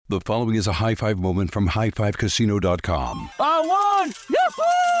The following is a high-five moment from highfivecasino.com. I won!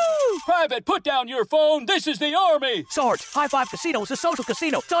 Yahoo! Private, put down your phone. This is the Army. Sarge, High Five Casino is a social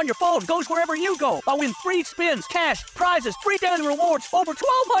casino. It's on your phone. Goes wherever you go. I win free spins, cash, prizes, free daily rewards, over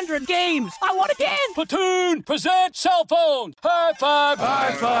 1,200 games. I won again. Platoon, present cell phone. High Five.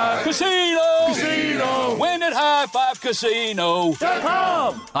 High Five. Casino. Casino. Win at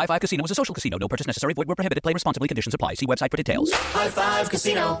highfivecasino.com. High Five Casino is a social casino. No purchase necessary. Void where prohibited. Play responsibly. Conditions apply. See website for details. High Five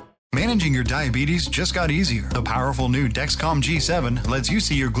Casino. Managing your diabetes just got easier. The powerful new Dexcom G7 lets you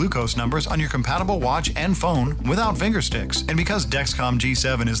see your glucose numbers on your compatible watch and phone without finger sticks. And because Dexcom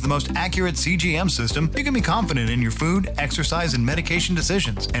G7 is the most accurate CGM system, you can be confident in your food, exercise, and medication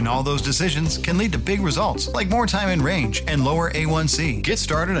decisions. And all those decisions can lead to big results, like more time in range and lower A1C. Get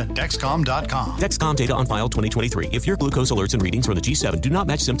started at Dexcom.com. Dexcom data on file 2023. If your glucose alerts and readings from the G7 do not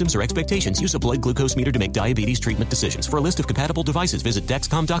match symptoms or expectations, use a blood glucose meter to make diabetes treatment decisions. For a list of compatible devices, visit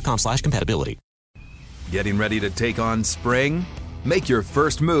Dexcom.com/compatibility. Getting ready to take on spring? Make your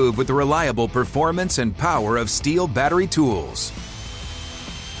first move with the reliable performance and power of Steel battery tools.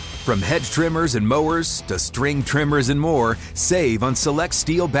 From hedge trimmers and mowers to string trimmers and more, save on select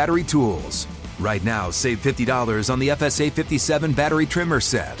Steel battery tools. Right now, save $50 on the FSA 57 battery trimmer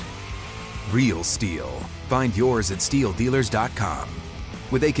set. Real Steel. Find yours at steeldealers.com.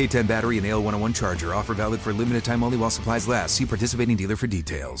 With AK-10 battery and AL101 charger, offer valid for limited time only while supplies last. See participating dealer for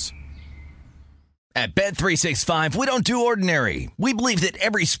details. At Bet365, we don't do ordinary. We believe that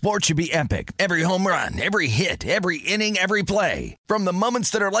every sport should be epic. Every home run, every hit, every inning, every play. From the moments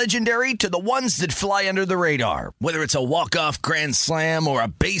that are legendary to the ones that fly under the radar. Whether it's a walk-off grand slam or a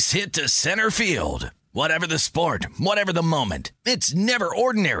base hit to center field. Whatever the sport, whatever the moment, it's never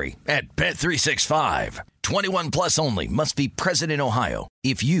ordinary at Bet365. 21 plus only. Must be present in Ohio.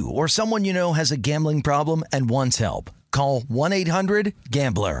 If you or someone you know has a gambling problem and wants help, call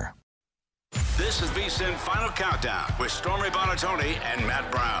 1-800-GAMBLER. This is VSiN Final Countdown with Stormy Buonantony and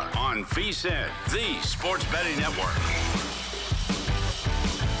Matt Brown on VSiN, the sports betting network.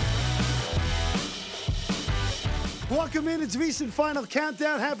 Welcome in. It's VSiN Final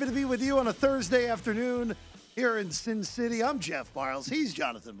Countdown. Happy to be with you on a Thursday afternoon here in Sin City. I'm Jeff Barles. He's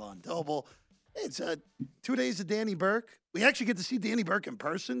Jonathan Von Tobel. It's 2 days of Danny Burke. We actually get to see Danny Burke in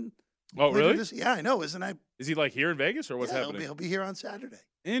person. Oh, really? Yeah, I know. Isn't I? Is he like here in Vegas or what's happening? He'll be here on Saturday.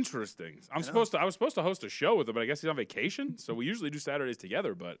 Interesting. I was supposed to host a show with him, but I guess he's on vacation. So we usually do Saturdays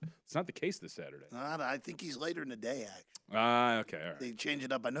together, but it's not the case this Saturday. I think he's later in the day, actually. Okay, all right. They change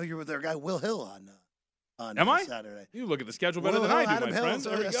it up. I know you're with their guy Will Hill on Am I? Saturday. You look at the schedule better than I do, Adam my Hill, friend.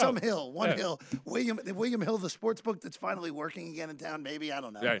 There we go. Some Hill, one Hill. William Hill, the sports book that's finally working again in town. Maybe, I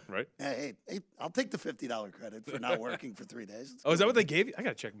don't know. Yeah, right. Hey, I'll take the $50 credit for not working for 3 days. Is that what they gave you? I got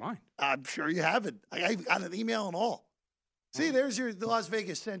to check mine. I'm sure you have it. I got an email and all. See, there's the Las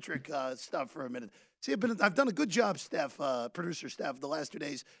Vegas-centric stuff for a minute. See, I've done a good job, Steph, producer Steph, the last 2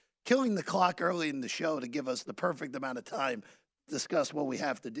 days, killing the clock early in the show to give us the perfect amount of time to discuss what we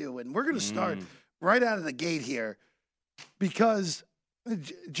have to do. And we're going to start right out of the gate here because,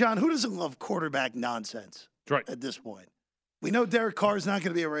 John, who doesn't love quarterback nonsense at this point? We know Derek Carr's not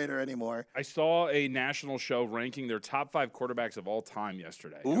going to be a Raider anymore. I saw a national show ranking their top 5 quarterbacks of all time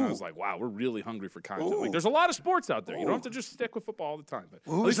yesterday. And I was like, wow, we're really hungry for content. Like, there's a lot of sports out there. You don't have to just stick with football all the time. But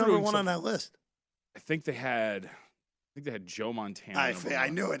who was number one on that list? I think they had Joe Montana. I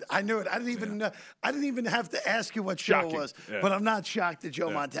knew it. I didn't even have to ask you what show it was. Yeah. But I'm not shocked that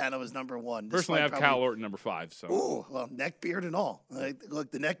Joe Montana was number one. Personally, I have Cal Orton number 5. So. Ooh, well, neck beard and all. Look,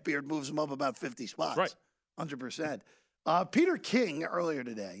 the neck beard moves him up about 50 spots. Right. 100%. Peter King earlier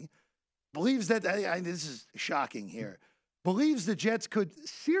today believes that this is shocking here. Believes the Jets could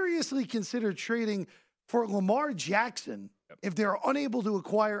seriously consider trading for Lamar Jackson if they're unable to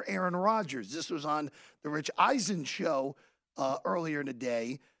acquire Aaron Rodgers. This was on the Rich Eisen show earlier in the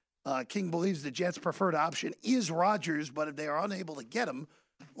day. King believes the Jets' preferred option is Rodgers, but if they are unable to get him,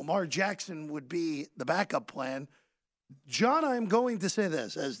 Lamar Jackson would be the backup plan. John, I'm going to say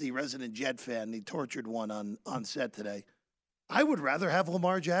this as the resident Jet fan, the tortured one on set today. I would rather have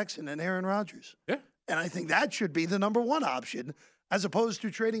Lamar Jackson than Aaron Rodgers. Yeah. And I think that should be the number one option as opposed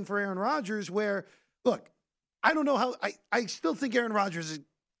to trading for Aaron Rodgers where, look, I don't know how – I still think Aaron Rodgers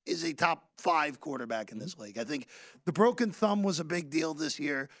is a top 5 quarterback in this league. I think the broken thumb was a big deal this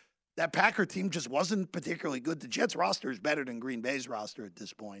year. That Packer team just wasn't particularly good. The Jets roster is better than Green Bay's roster at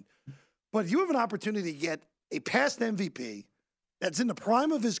this point. But you have an opportunity to get a past MVP that's in the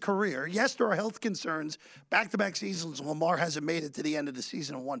prime of his career. Yes, there are health concerns. Back-to-back seasons, Lamar hasn't made it to the end of the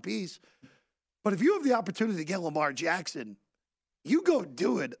season in one piece. But if you have the opportunity to get Lamar Jackson, you go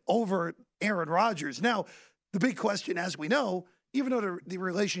do it over Aaron Rodgers. Now, the big question, as we know, even though the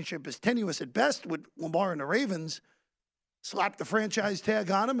relationship is tenuous at best with Lamar and the Ravens, slap the franchise tag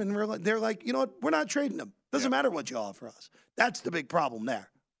on him, and they're like, you know what, we're not trading him. Doesn't matter what you offer us. That's the big problem there.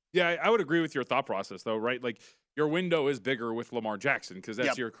 Yeah, I would agree with your thought process, though, right? Like, your window is bigger with Lamar Jackson because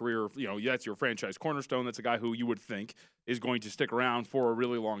that's your career, that's your franchise cornerstone. That's a guy who you would think is going to stick around for a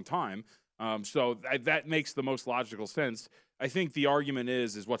really long time. So that makes the most logical sense. I think the argument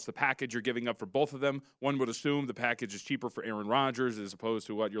is what's the package you're giving up for both of them? One would assume the package is cheaper for Aaron Rodgers as opposed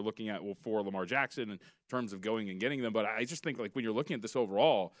to what you're looking at for Lamar Jackson in terms of going and getting them. But I just think, like, when you're looking at this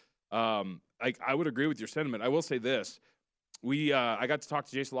overall, I would agree with your sentiment. I will say this. I got to talk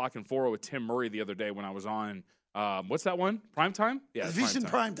to Jason Lockenfora with Tim Murray the other day when I was on what's that one? Primetime? Yeah, VSiN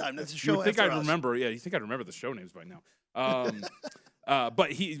Primetime. That's a show. You think I'd remember? Yeah, you think I'd remember the show names by now? But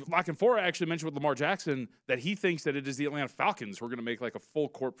Lockenfora actually mentioned with Lamar Jackson that he thinks that it is the Atlanta Falcons who are going to make like a full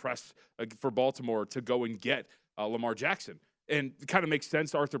court press for Baltimore to go and get Lamar Jackson. And it kind of makes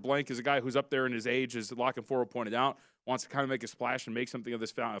sense. Arthur Blank is a guy who's up there in his age, as Lockenfora pointed out, wants to kind of make a splash and make something of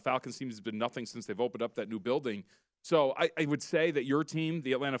this. Falcons team has been nothing since they've opened up that new building. So I would say that your team,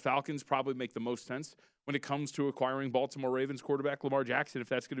 the Atlanta Falcons, probably make the most sense when it comes to acquiring Baltimore Ravens quarterback Lamar Jackson, if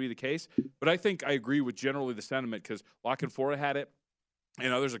that's going to be the case. But I think I agree with generally the sentiment because Lockenfora had it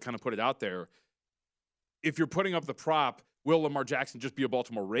and others have kind of put it out there. If you're putting up the prop, will Lamar Jackson just be a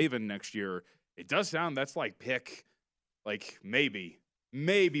Baltimore Raven next year? It does sound that's like pick, like maybe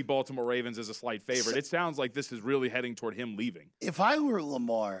Baltimore Ravens as a slight favorite. It sounds like this is really heading toward him leaving. If I were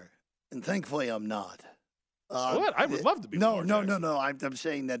Lamar, and thankfully I'm not. What? I would love to be. No. I'm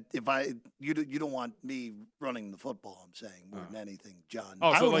saying that if you don't want me running the football. I'm saying more than anything, John.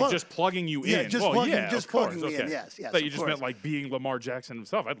 Oh, so like just plugging you in? Just plugging me in. Yes. But you just meant like being Lamar Jackson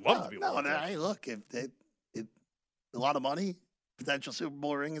himself. I'd love to be. No. Hey, look, if a lot of money, potential Super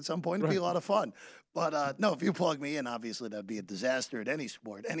Bowl ring at some point, it'd be a lot of fun. But no, if you plug me in, obviously that'd be a disaster at any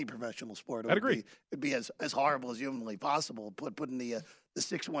sport, any professional sport. I'd agree. It'd be as horrible as humanly possible. Putting the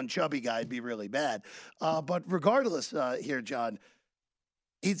 6'1" chubby guy would be really bad. But regardless, here, John,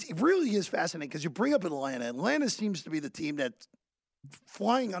 it really is fascinating because you bring up Atlanta. Atlanta seems to be the team that's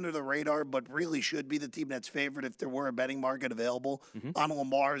flying under the radar, but really should be the team that's favored if there were a betting market available on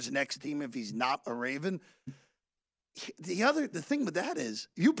Lamar's next team if he's not a Raven. The thing with that is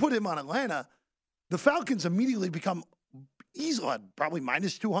you put him on Atlanta, the Falcons immediately become easily probably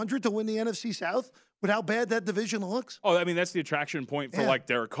minus 200 to win the NFC South with how bad that division looks. Oh, I mean, that's the attraction point for like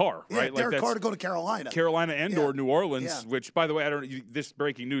Derek Carr, right? Derek Carr to go to Carolina. And or New Orleans, which, by the way, this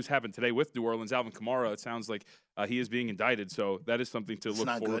breaking news happened today with New Orleans. Alvin Kamara, it sounds like he is being indicted. So that is something to look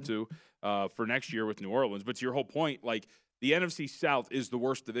forward to for next year with New Orleans. But to your whole point, like the NFC South is the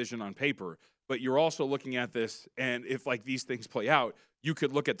worst division on paper. But you're also looking at this, and if like these things play out, you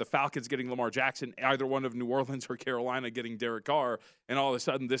could look at the Falcons getting Lamar Jackson, either one of New Orleans or Carolina getting Derek Carr, and all of a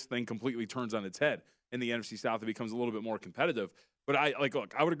sudden this thing completely turns on its head in the NFC South. It becomes a little bit more competitive. But I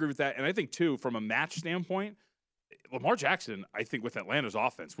would agree with that. And I think, too, from a match standpoint, Lamar Jackson, I think with Atlanta's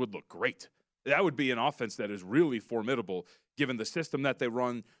offense would look great. That would be an offense that is really formidable, given the system that they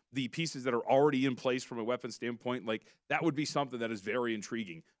run, the pieces that are already in place from a weapon standpoint. Like that would be something that is very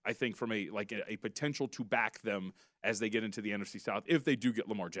intriguing, I think, from a potential to back them as they get into the NFC South if they do get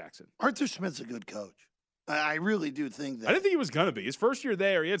Lamar Jackson. Arthur Smith's a good coach. I really do think that. I didn't think he was going to be. His first year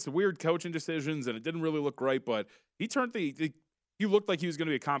there, he had some weird coaching decisions, and it didn't really look right, but he turned he looked like he was going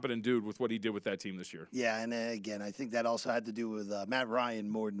to be a competent dude with what he did with that team this year. Yeah, and again, I think that also had to do with Matt Ryan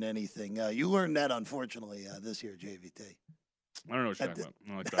more than anything. You learned that, unfortunately, this year, JVT. I don't know what you're talking about. I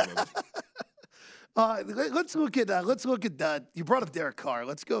don't like talking about this. Let's look at you brought up Derek Carr.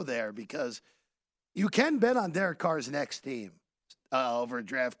 Let's go there because you can bet on Derek Carr's next team over at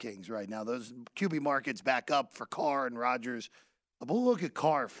DraftKings right now. Those QB markets back up for Carr and Rodgers. But we'll look at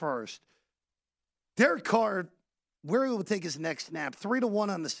Carr first. Derek Carr, where he will take his next snap, 3-1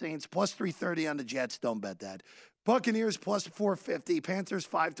 on the Saints, plus 330 on the Jets. Don't bet that. Buccaneers plus 450, Panthers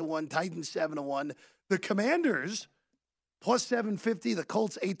 5-1, Titans 7-1. The Commanders plus 750, the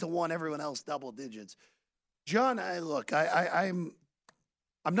Colts 8-1, everyone else double digits. John, I'm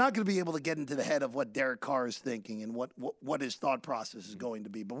not going to be able to get into the head of what Derek Carr is thinking and what his thought process is going to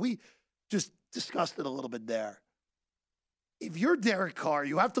be, but we just discussed it a little bit there. If you're Derek Carr,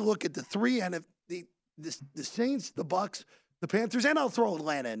 you have to look at the three the Saints, the Bucs, the Panthers, and I'll throw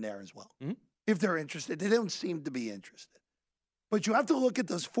Atlanta in there as well. Mm-hmm. If they're interested. They don't seem to be interested. But you have to look at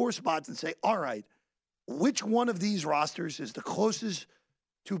those four spots and say, all right, which one of these rosters is the closest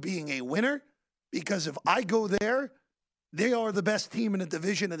to being a winner? Because if I go there, they are the best team in the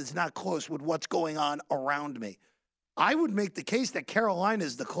division, and it's not close with what's going on around me. I would make the case that Carolina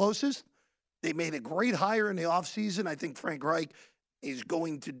is the closest, They made a great hire in the offseason. I think Frank Reich is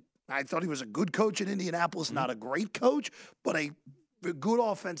going to – I thought he was a good coach in Indianapolis, not a great coach, but a good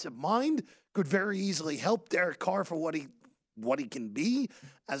offensive mind, could very easily help Derek Carr for what he can be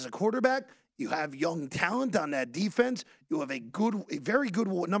as a quarterback. You have young talent on that defense. You have a very good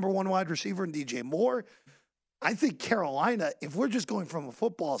number one wide receiver in DJ Moore. I think Carolina, if we're just going from a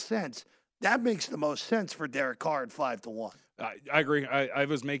football sense, that makes the most sense for Derek Carr at 5-1. I agree. I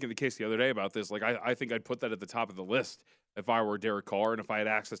was making the case the other day about this. Like, I think I'd put that at the top of the list if I were Derek Carr, and if I had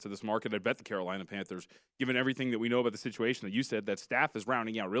access to this market, I'd bet the Carolina Panthers, given everything that we know about the situation that you said, that staff is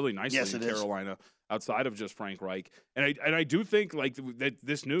rounding out really nicely in Carolina outside of just Frank Reich. And I do think like that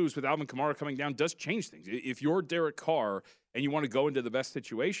this news with Alvin Kamara coming down does change things. If you're Derek Carr and you want to go into the best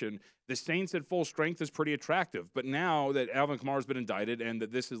situation, the Saints at full strength is pretty attractive. But now that Alvin Kamara has been indicted and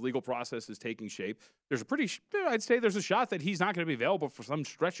that this legal process is taking shape, I'd say there's a shot that he's not going to be available for some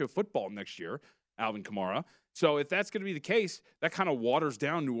stretch of football next year, Alvin Kamara. So if that's going to be the case, that kind of waters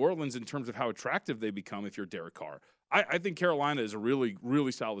down New Orleans in terms of how attractive they become if you're Derek Carr. I think Carolina is a really,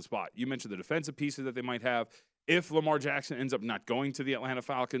 really solid spot. You mentioned the defensive pieces that they might have. If Lamar Jackson ends up not going to the Atlanta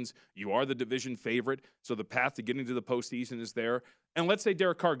Falcons, you are the division favorite, so the path to getting to the postseason is there. And let's say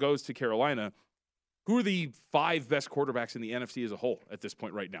Derek Carr goes to Carolina. Who are the 5 best quarterbacks in the NFC as a whole at this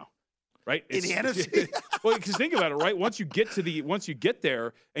point right now? Right? In the NFC? Well, because think about it, right? Once you get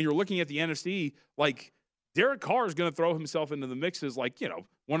there and you're looking at the NFC, like Derek Carr is going to throw himself into the mix as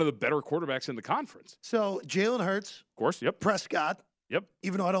one of the better quarterbacks in the conference. So Jalen Hurts. Of course, yep. Prescott. Yep.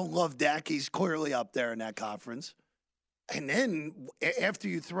 Even though I don't love Dak, he's clearly up there in that conference. And then after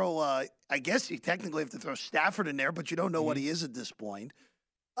you throw, I guess you technically have to throw Stafford in there, but you don't know what he is at this point.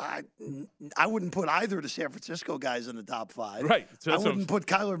 I wouldn't put either of the San Francisco guys in the top 5. Right. So I wouldn't put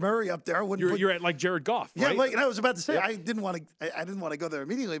Kyler Murray up there. You're at like Jared Goff, right? Yeah, I was about to say, I didn't want to go there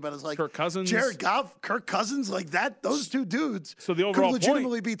immediately, but it's like Kirk Cousins, Jared Goff, Kirk Cousins, like that. Those two dudes so the overall could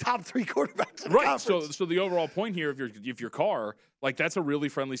legitimately be top 3 quarterbacks in the conference. So the overall point here, if you're Carr, like that's a really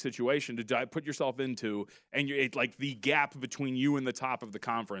friendly situation to put yourself into, and like the gap between you and the top of the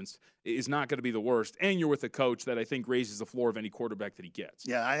conference is not going to be the worst, and you're with a coach that I think raises the floor of any quarterback that he gets.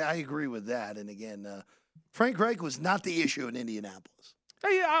 Yeah, I agree with that. And again, Frank Reich was not the issue in Indianapolis.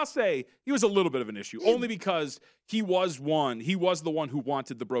 Yeah, I'll say he was a little bit of an issue, only because he was the one who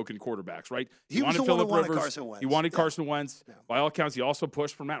wanted the broken quarterbacks, right? He was the one who wanted Carson Wentz. He wanted Carson Wentz. Yeah. By all accounts, he also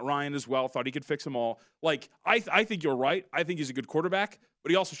pushed for Matt Ryan as well, thought he could fix them all. Like, I think you're right. I think he's a good quarterback,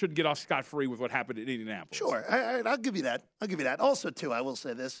 but he also shouldn't get off scot-free with what happened in Indianapolis. Sure. I'll give you that. Also, too, I will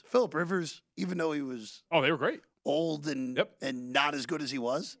say this. Phillip Rivers, even though he was they were great. Old and not as good as he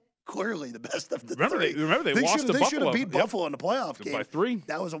was, clearly the best of the three. They lost to Buffalo. They should have beat Buffalo in the playoff game. By 3.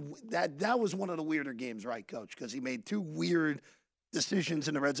 That was one of the weirder games, right, Coach? Because he made 2 weird decisions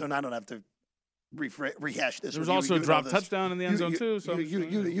in the red zone. I don't have to rehash this. There was also a drop touchdown in the end zone, too. So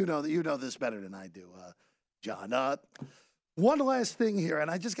you know this better than I do, John. One last thing here, and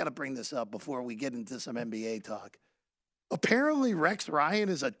I just got to bring this up before we get into some NBA talk. Apparently, Rex Ryan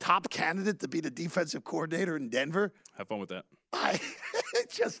is a top candidate to be the defensive coordinator in Denver. Have fun with that. I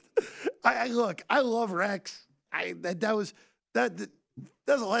love Rex. That was the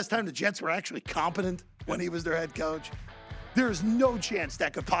last time the Jets were actually competent when he was their head coach. There's no chance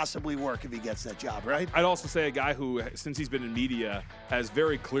that could possibly work if he gets that job, right? I'd also say a guy who, since he's been in media, has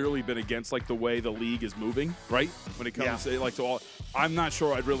very clearly been against like the way the league is moving, right? When it comes to all, I'm not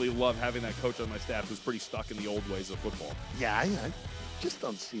sure I'd really love having that coach on my staff who's pretty stuck in the old ways of football. Yeah, I just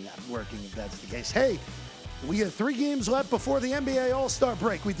don't see that working if that's the case. Hey, we have 3 games left before the NBA All-Star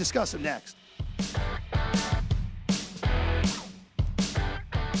break. We discuss them next.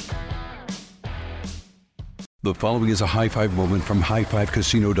 The following is a high five moment from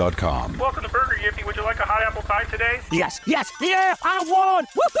highfivecasino.com. Welcome to Burger Yippee. Would you like a hot apple pie today? Yes, yeah, I won!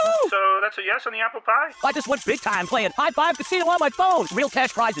 Woohoo! So that's a yes on the apple pie? I just went big time playing High Five Casino on my phone. Real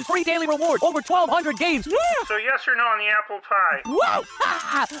cash prizes, free daily rewards, over 1,200 games. Yeah! So yes or no on the apple pie? Whoa!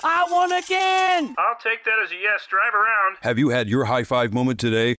 I won again! I'll take that as a yes. Drive around. Have you had your high five moment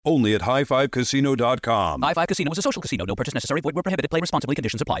today? Only at highfivecasino.com. High Five Casino is a social casino. No purchase necessary. Void where prohibited. Play responsibly.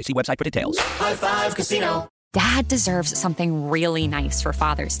 Conditions apply. See website for details. High Five Casino. Dad deserves something really nice for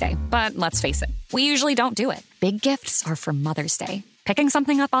Father's Day, but let's face it, we usually don't do it. Big gifts are for Mother's Day. Picking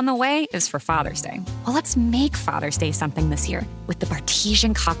something up on the way is for Father's Day. Well, let's make Father's Day something this year with the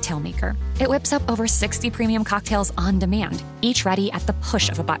Bartesian Cocktail Maker. It whips up over 60 premium cocktails on demand, each ready at the push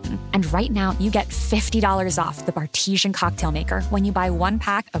of a button. And right now, you get $50 off the Bartesian Cocktail Maker when you buy 1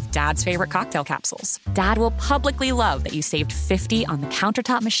 pack of Dad's favorite cocktail capsules. Dad will publicly love that you saved $50 on the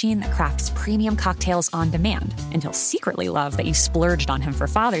countertop machine that crafts premium cocktails on demand. And he'll secretly love that you splurged on him for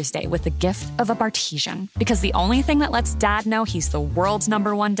Father's Day with the gift of a Bartesian. Because the only thing that lets Dad know he's the world's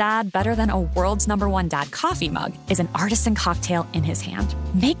 #1 dad better than a world's #1 dad coffee mug is an artisan cocktail in his hand.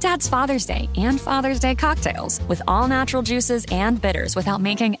 Make Dad's Father's Day and Father's Day cocktails with all natural juices and bitters without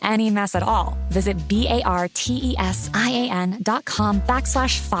making any mess at all. Visit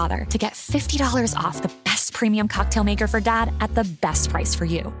BARTESIAN.com/father to get $50 off the best premium cocktail maker for Dad at the best price for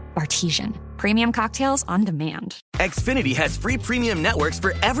you. Bartesian. Premium cocktails on demand. Xfinity has free premium networks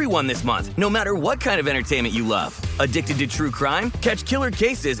for everyone this month, no matter what kind of entertainment you love. Addicted to true crime? Catch killer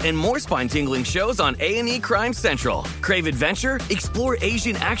cases and more spine-tingling shows on A&E Crime Central. Crave adventure? Explore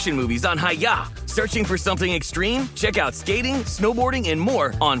Asian action movies on Hi-Ya. Searching for something extreme? Check out skating, snowboarding, and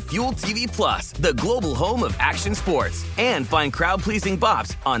more on Fuel TV Plus, the global home of action sports. And find crowd-pleasing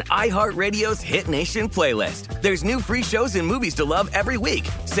bops on iHeartRadio's Hit Nation playlist. There's new free shows and movies to love every week.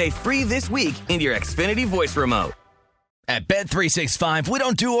 Say free this week in your Xfinity voice remote. At Bet365, we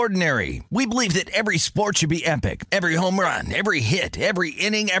don't do ordinary. We believe that every sport should be epic. Every home run, every hit, every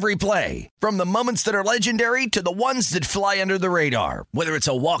inning, every play. From the moments that are legendary to the ones that fly under the radar. Whether it's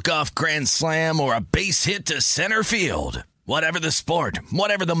a walk-off grand slam or a base hit to center field. Whatever the sport,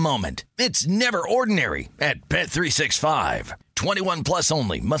 whatever the moment, it's never ordinary at Bet365. 21 plus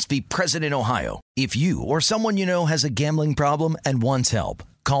only. Must be present in Ohio. If you or someone you know has a gambling problem and wants help,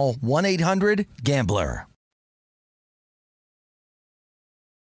 call 1-800-GAMBLER.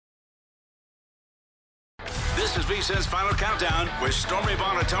 This is VSiN's Final Countdown with Stormy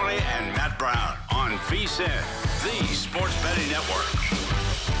Buonantony and Matt Brown on VSiN, the Sports Betting Network.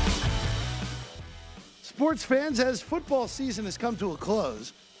 Sports fans, as football season has come to a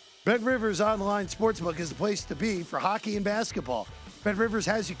close, BetRivers Online Sportsbook is the place to be for hockey and basketball. BetRivers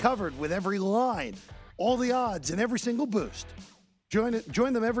has you covered with every line, all the odds, and every single boost. Join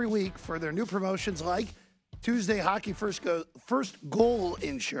them every week for their new promotions like Tuesday Hockey First Goal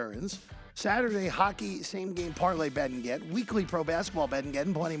Insurance, Saturday Hockey Same Game Parlay Bet and Get, weekly Pro Basketball Bet and Get,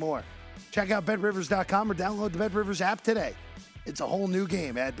 and plenty more. Check out BetRivers.com or download the BetRivers app today. It's a whole new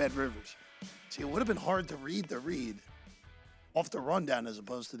game at BetRivers. See, it would have been hard to read the read off the rundown as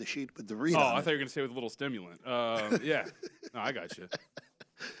opposed to the sheet with the read. Oh, on I it. thought you were going to say with a little stimulant. Yeah. No, I got you.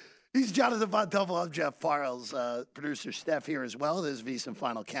 He's Jonathan Von Tufel. I'm Jeff Parles. Producer Steph here as well. This is VSiN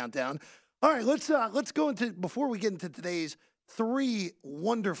Final Countdown. All right, let's go into, before we get into today's 3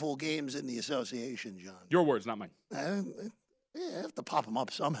 wonderful games in the association, John. Your words, not mine. I have to pop them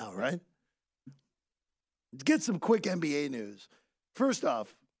up somehow, right? Let's get some quick NBA news. First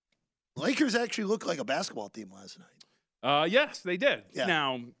off, Lakers actually looked like a basketball team last night. Yes, they did. Yeah.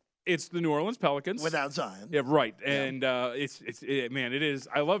 Now, it's the New Orleans Pelicans. Without Zion. Yeah, right. And man, it is.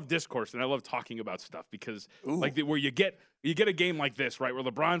 I love discourse and I love talking about stuff because where you get a game like this, right, where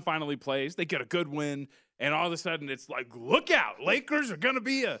LeBron finally plays, they get a good win, and all of a sudden it's like, look out, Lakers are going to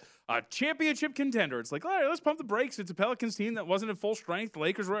be a championship contender. It's like, all right, let's pump the brakes. It's a Pelicans team that wasn't at full strength. The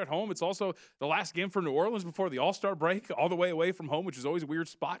Lakers were at home. It's also the last game for New Orleans before the All-Star break, all the way away from home, which is always a weird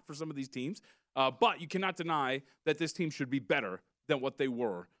spot for some of these teams. But you cannot deny that this team should be better than what they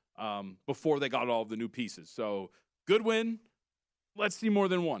were before they got all of the new pieces. So good win. Let's see more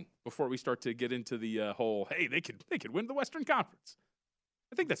than one before we start to get into the whole, hey, they could win the Western Conference.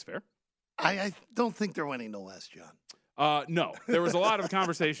 I think that's fair. I don't think they're winning the West, John. No. There was a lot of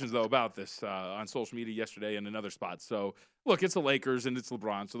conversations, though, about this on social media yesterday and in other spots. So, look, it's the Lakers and it's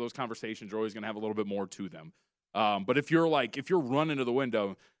LeBron, so those conversations are always going to have a little bit more to them. But if you're running to the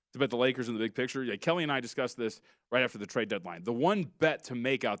window to bet the Lakers in the big picture, yeah, Kelly and I discussed this right after the trade deadline. The one bet to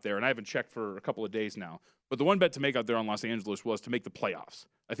make out there, and I haven't checked for a couple of days now, but the one bet to make out there on Los Angeles was to make the playoffs.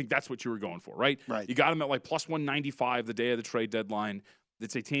 I think that's what you were going for, right? Right. You got them at like plus 195 the day of the trade deadline.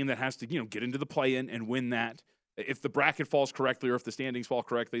 It's a team that has to, get into the play-in and win that. If the bracket falls correctly or if the standings fall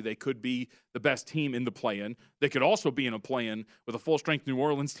correctly, they could be the best team in the play-in. They could also be in a play-in with a full-strength New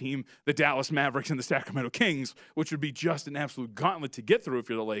Orleans team, the Dallas Mavericks, and the Sacramento Kings, which would be just an absolute gauntlet to get through if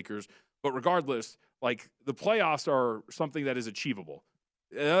you're the Lakers. But regardless, the playoffs are something that is achievable.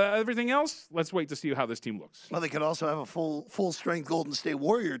 Everything else, let's wait to see how this team looks. Well, they could also have a full-strength Golden State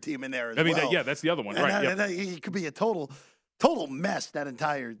Warrior team in there as well. Yeah, that's the other one, and right? It could be a total mess, that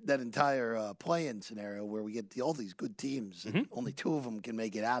entire play-in scenario where we get all these good teams and only 2 of them can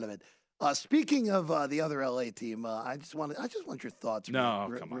make it out of it. Speaking of the other LA team, I just want your thoughts.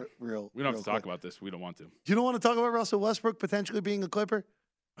 No, come on. We don't have to talk about this. We don't want to. You don't want to talk about Russell Westbrook potentially being a Clipper?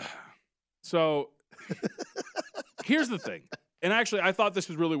 So here's the thing. And actually, I thought this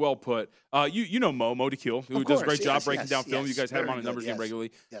was really well put. You know Mo DeKiel, who does a great job breaking down film. You guys have him on a numbers game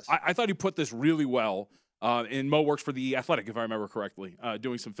regularly. Yes. I thought he put this really well. And Mo works for The Athletic, if I remember correctly,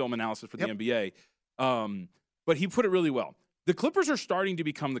 doing some film analysis for the NBA. But he put it really well. The Clippers are starting to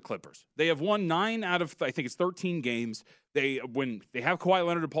become the Clippers. They have won 9 out of, I think it's 13 games. When they have Kawhi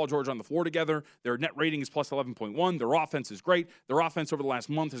Leonard and Paul George on the floor together, their net rating is plus 11.1. Their offense is great. Their offense over the last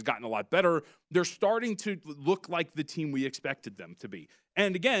month has gotten a lot better. They're starting to look like the team we expected them to be.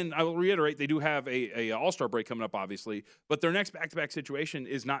 And again, I will reiterate, they do have a All-Star break coming up, obviously, but their next back-to-back situation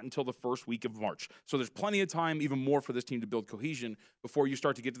is not until the first week of March. So there's plenty of time, even more, for this team to build cohesion before you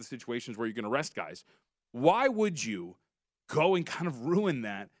start to get to the situations where you're going to rest guys. Why would you go and kind of ruin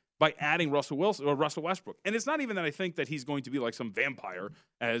that by adding Russell Westbrook? And it's not even that I think that he's going to be like some vampire,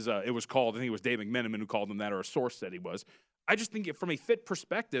 as it was called. I think it was Dave McMenamin who called him that, or a source said he was. I just think from a fit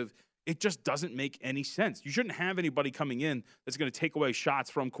perspective, it just doesn't make any sense. You shouldn't have anybody coming in that's going to take away shots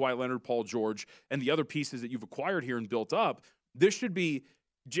from Kawhi Leonard, Paul George, and the other pieces that you've acquired here and built up. This should be,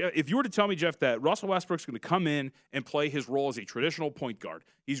 if you were to tell me, Jeff, that Russell Westbrook's going to come in and play his role as a traditional point guard,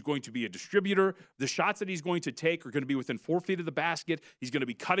 he's going to be a distributor. The shots that he's going to take are going to be within 4 feet of the basket. He's going to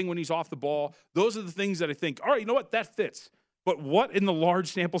be cutting when he's off the ball. Those are the things that I think, all right, you know what, that fits. But what in the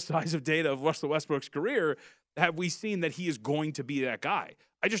large sample size of data of Russell Westbrook's career have we seen that he is going to be that guy?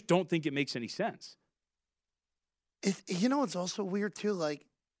 I just don't think it makes any sense. It's also weird, too. Like,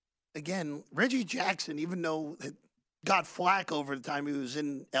 again, Reggie Jackson, even though it got flack over the time he was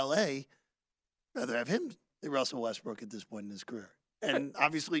in L.A., rather have him than Russell Westbrook at this point in his career. And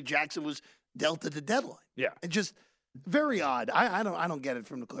obviously Jackson was dealt at the deadline. Yeah. And just very odd. I don't get it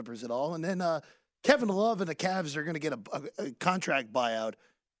from the Clippers at all. And then Kevin Love and the Cavs are going to get a contract buyout.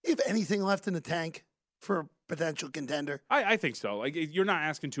 If anything left in the tank for a potential contender? I think so. Like, you're not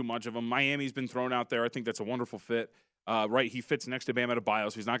asking too much of him. Miami's been thrown out there. I think that's a wonderful fit. Right, he fits next to Bam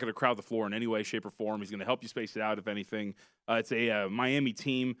Adebayo, so he's not going to crowd the floor in any way, shape, or form. He's going to help you space it out, if anything. It's a Miami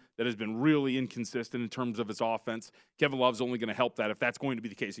team that has been really inconsistent in terms of its offense. Kevin Love's only going to help that if that's going to be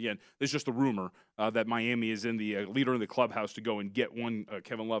the case. Again, there's just a rumor that Miami is in the leader in the clubhouse to go and get one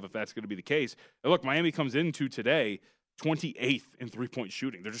Kevin Love if that's going to be the case. And look, Miami comes into today 28th in three-point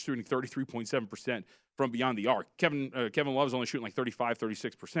shooting. They're just shooting 33.7% from beyond the arc. Kevin Love's only shooting like 35,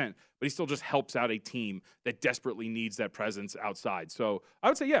 36%, but he still just helps out a team that desperately needs that presence outside. So I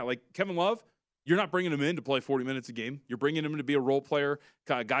would say, yeah, like Kevin Love, you're not bringing him in to play 40 minutes a game. You're bringing him in to be a role player,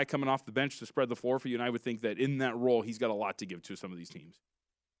 a guy coming off the bench to spread the floor for you, and I would think that in that role, he's got a lot to give to some of these teams.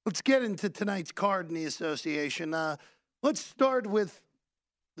 Let's get into tonight's card in the association. Let's start with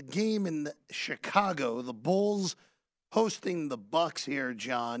the game in Chicago. The Bulls hosting the Bucks here,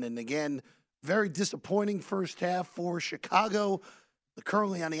 John. And again, very disappointing first half for Chicago. They're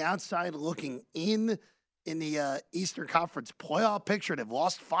currently on the outside looking in the Eastern Conference playoff picture. They've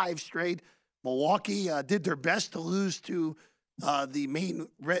lost 5 straight. Milwaukee did their best to lose to the Maine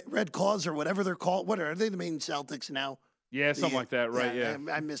Red Claws or whatever they're called. What are they, the Maine Celtics now? Yeah, something like that, right? Yeah.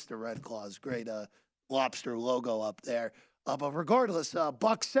 I missed the Red Claws. Great lobster logo up there. But regardless,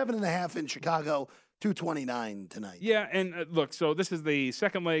 Bucks 7.5 in Chicago. 229 tonight. Yeah, and look, so this is the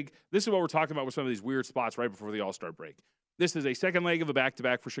second leg. This is what we're talking about with some of these weird spots right before the All-Star break. This is a second leg of a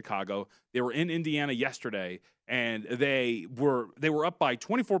back-to-back for Chicago. They were in Indiana yesterday, and they were up by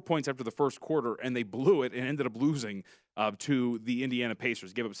 24 points after the first quarter, and they blew it and ended up losing to the Indiana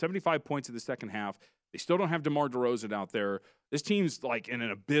Pacers. Gave up 75 points in the second half. They still don't have DeMar DeRozan out there. This team's like in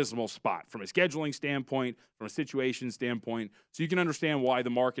an abysmal spot from a scheduling standpoint, from a situation standpoint. So you can understand why the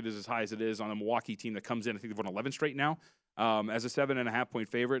market is as high as it is on a Milwaukee team that comes in. I think they've won 11 straight now as a 7.5-point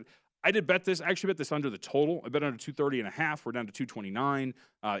favorite. I did bet this. I actually bet this under the total. I bet under 230.5. We're down to 229.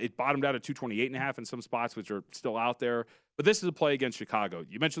 It bottomed out at 228.5 in some spots, which are still out there. But this is a play against Chicago.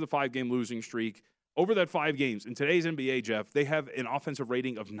 You mentioned the 5-game losing streak. Over that 5 games, in today's NBA, Jeff, they have an offensive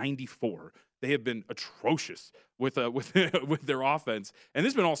rating of 94. They have been atrocious with their offense, and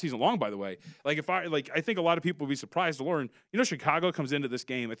this has been all season long, by the way. I think a lot of people would be surprised to learn. Chicago comes into this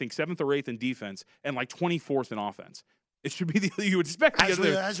game, I think 7th or 8th in defense, and like 24th in offense. It should be you would expect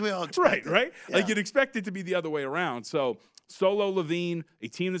as we all expect. Right? Yeah. Like you'd expect it to be the other way around. So Solo Levine, a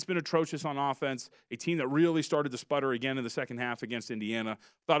team that's been atrocious on offense, a team that really started to sputter again in the second half against Indiana.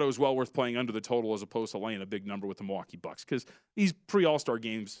 Thought it was well worth playing under the total as opposed to laying a big number with the Milwaukee Bucks because these pre-All-Star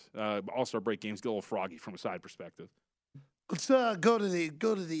games, All-Star break games, get a little froggy from a side perspective. Let's go to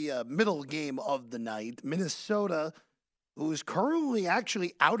the middle game of the night. Minnesota who is currently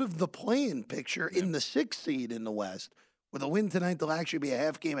actually out of the play-in picture in the 6th seed in the West. With a win tonight, they'll actually be a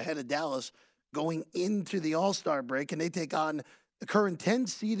half game ahead of Dallas going into the All-Star break, and they take on the current 10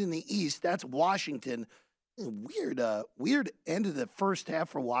 seed in the East. That's Washington. Weird end of the first half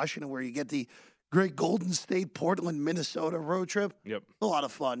for Washington, where you get the great Golden State, Portland, Minnesota road trip. Yep. A lot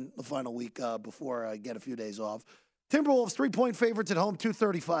of fun the final week before I get a few days off. Timberwolves 3-point favorites at home,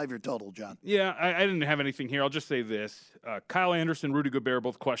 235 your total, John. Yeah, I didn't have anything here. I'll just say this. Kyle Anderson, Rudy Gobert,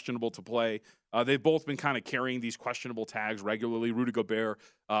 both questionable to play. They've both been kind of carrying these questionable tags regularly. Rudy Gobert,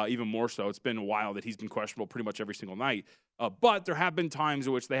 even more so. It's been a while that he's been questionable pretty much every single night. But there have been times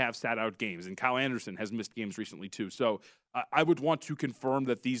in which they have sat out games, and Kyle Anderson has missed games recently too. So I would want to confirm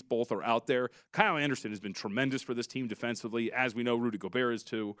that these both are out there. Kyle Anderson has been tremendous for this team defensively, as we know Rudy Gobert is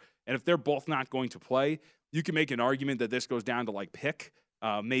too. And if they're both not going to play, you can make an argument that this goes down to like pick.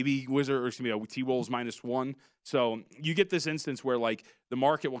 Maybe T-Wolves -1. So you get this instance where like the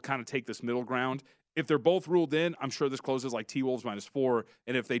market will kind of take this middle ground. If they're both ruled in, I'm sure this closes like T-Wolves -4.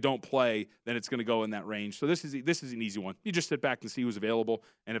 And if they don't play, then it's going to go in that range. So this is an easy one. You just sit back and see who's available.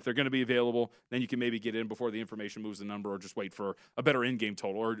 And if they're going to be available, then you can maybe get in before the information moves the number, or just wait for a better in-game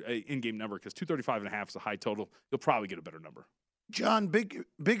total or in-game number, because 235.5 is a high total. You'll probably get a better number. John,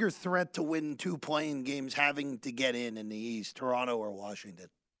 bigger threat to win 2 playing games having to get in the East, Toronto or Washington?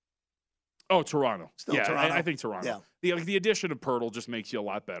 Oh, Toronto. Still Toronto? I think Toronto. Yeah. The addition of Pirtle just makes you a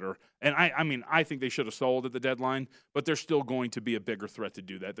lot better. And I think they should have sold at the deadline, but they're still going to be a bigger threat to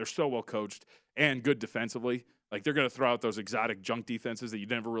do that. They're so well coached and good defensively. Like, they're going to throw out those exotic junk defenses that you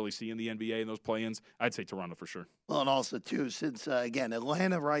never really see in the NBA in those play-ins. I'd say Toronto for sure. Well, and also, too, since, again,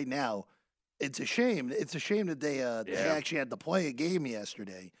 Atlanta right now, it's a shame. It's a shame that they actually had to play a game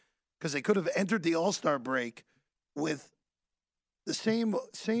yesterday, because they could have entered the All-Star break with the same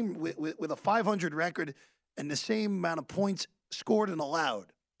with a 500 record and the same amount of points scored and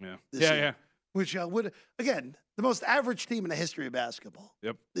allowed. Yeah. Which would, again, the most average team in the history of basketball.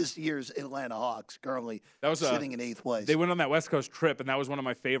 Yep. This year's Atlanta Hawks currently sitting in 8th place. They went on that West Coast trip, and that was one of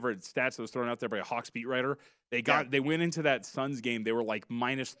my favorite stats that was thrown out there by a Hawks beat writer. They went into that Suns game. They were like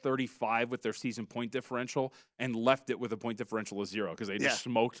 -35 with their season point differential, and left it with a point differential of 0 because they just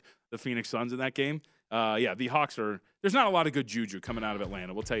smoked the Phoenix Suns in that game. The Hawks there's not a lot of good juju coming out of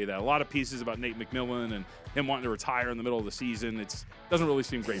Atlanta. We'll tell you that. A lot of pieces about Nate McMillan and him wanting to retire in the middle of the season. It doesn't really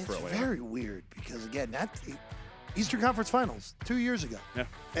seem great for Atlanta. It's very weird because, again, that's the Eastern Conference Finals 2 years ago. Yeah.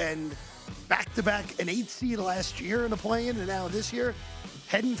 And back-to-back an 8th seed last year in the play-in, and now this year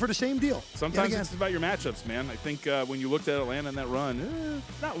heading for the same deal. Sometimes it's about your matchups, man. I think when you looked at Atlanta in that run,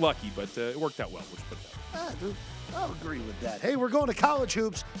 not lucky, but it worked out well. Let's put it that way. I'll agree with that. Hey, we're going to college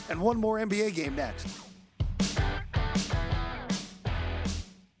hoops and one more NBA game next.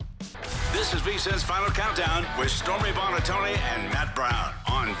 This is VSiN's Final Countdown with Stormy Buonantony and Matt Brown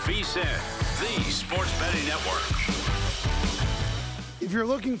on VSiN, the Sports Betting Network. If you're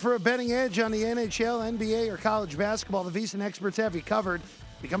looking for a betting edge on the NHL, NBA, or college basketball, the VSiN experts have you covered.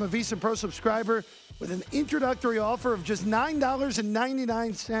 Become a VSiN Pro subscriber with an introductory offer of just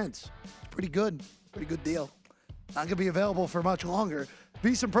 $9.99. Pretty good deal. Not going to be available for much longer.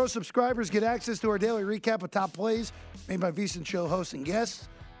 VSiN Pro subscribers get access to our daily recap of top plays made by VSiN show hosts and guests.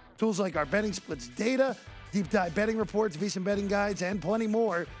 Tools like our betting splits data, deep dive betting reports, VSiN betting guides, and plenty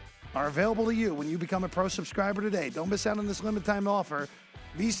more are available to you when you become a Pro subscriber today. Don't miss out on this limited time offer.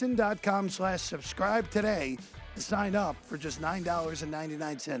 VSiN.com/subscribe today to sign up for just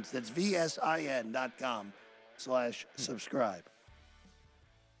 $9.99. That's VSIN.com/subscribe.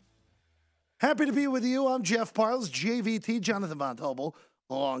 Happy to be with you. I'm Jeff Parles, JVT, Jonathan Von Tobel,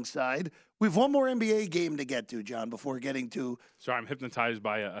 alongside. We have one more NBA game to get to, John, before getting to... Sorry, I'm hypnotized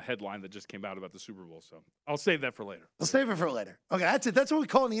by a headline that just came out about the Super Bowl, so I'll save that for later. I'll save it for later. Okay, that's it. That's what we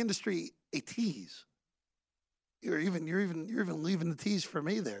call in the industry a tease. You're even leaving the tease for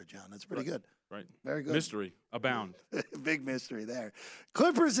me there, John. That's pretty good. Right. Very good. Mystery abound. Big mystery there.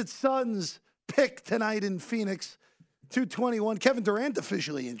 Clippers at Suns pick tonight in Phoenix, 2:21. Kevin Durant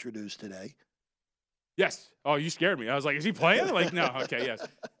officially introduced today. Yes. Oh, you scared me. I was like, is he playing? Like, no. Okay, yes.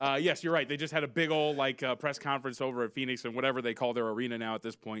 Yes, you're right. They just had a big old press conference over at Phoenix and whatever they call their arena now at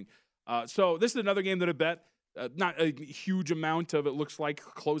this point. So this is another game that I bet. Not a huge amount of, it looks like,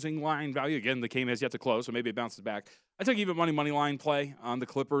 closing line value. Again, the game has yet to close, so maybe it bounces back. I took even money line play on the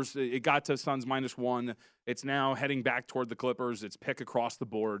Clippers. It got to Suns -1. It's now heading back toward the Clippers. It's pick across the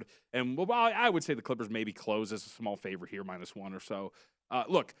board. And I would say the Clippers maybe close as a small favorite here, -1 or so.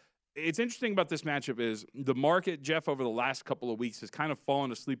 Look, it's interesting about this matchup is the market, Jeff, over the last couple of weeks has kind of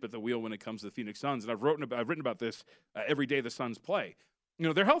fallen asleep at the wheel when it comes to the Phoenix Suns. And I've written about this every day the Suns play.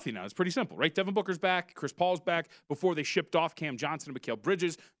 they're healthy now. It's pretty simple, right? Devin Booker's back. Chris Paul's back. Before they shipped off Cam Johnson and Mikal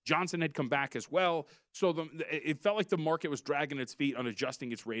Bridges, Johnson had come back as well. So it felt like the market was dragging its feet on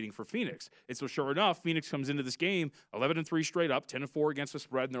adjusting its rating for Phoenix. And so sure enough, Phoenix comes into this game 11-3 straight up, 10-4 against the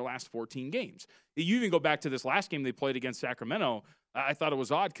spread in their last 14 games. You even go back to this last game they played against Sacramento. I thought it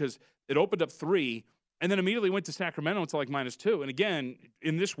was odd because it opened up 3 and then immediately went to Sacramento until like -2. And again,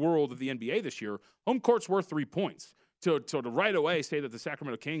 in this world of the NBA this year, home court's worth 3 points. To right away say that the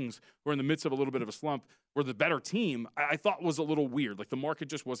Sacramento Kings were in the midst of a little bit of a slump, were the better team, I thought was a little weird. Like the market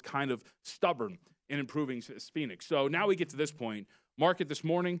just was kind of stubborn in improving Phoenix. So now we get to this point. Market this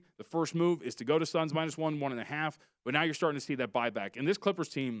morning, the first move is to go to Suns -1, 1.5. But now you're starting to see that buyback. And this Clippers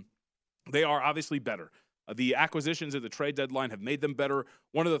team, they are obviously better. The acquisitions at the trade deadline have made them better.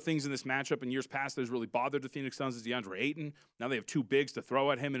 One of the things in this matchup in years past that has really bothered the Phoenix Suns is DeAndre Ayton. Now they have 2 bigs to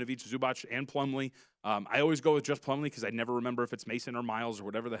throw at him in Ivica Zubac and Plumlee. I always go with just Plumlee because I never remember if it's Mason or Miles or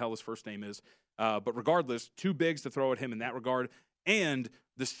whatever the hell his first name is. But regardless, 2 bigs to throw at him in that regard. And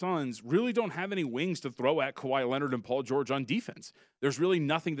the Suns really don't have any wings to throw at Kawhi Leonard and Paul George on defense. There's really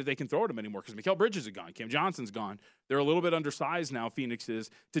nothing that they can throw at him anymore because Mikal Bridges is gone. Cam Johnson's gone. They're a little bit undersized now, Phoenix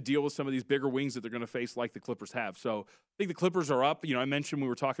is, to deal with some of these bigger wings that they're going to face like the Clippers have. So I think the Clippers are up. I mentioned we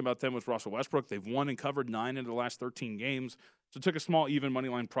were talking about them with Russell Westbrook. They've won and covered 9 into the last 13 games. So took a small even money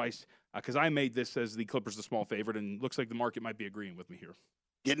line price because I made this as the Clippers the small favorite, and looks like the market might be agreeing with me here.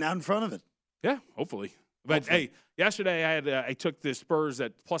 Getting out in front of it. Yeah, hopefully. But, hey, yesterday I took the Spurs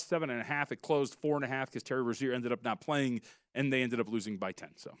at +7.5. It closed 4.5 because Terry Rozier ended up not playing, and they ended up losing by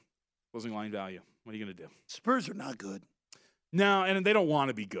 10. So closing line value. What are you going to do? Spurs are not good. No, and they don't want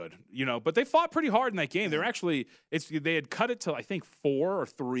to be good, but they fought pretty hard in that game. They're actually they had cut it to, I think, 4 or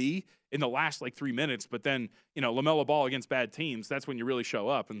 3 in the last 3 minutes. But then, LaMelo Ball against bad teams, that's when you really show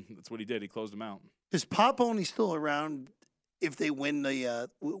up, and that's what he did. He closed them out. Is Pop only still around if they win the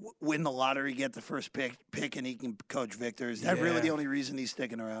lottery, get the first pick, and he can coach Victor? Is that really the only reason he's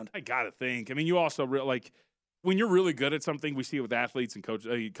sticking around? I got to think. I mean, you also when you're really good at something, we see it with athletes and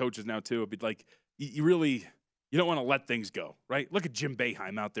coaches now too. It'd be you don't want to let things go, right? Look at Jim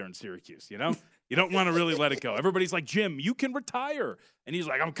Boeheim out there in Syracuse, You don't want to really let it go. Everybody's like, Jim, you can retire. And he's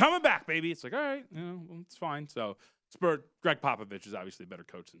like, I'm coming back, baby. It's like, all right, it's fine. So Greg Popovich is obviously a better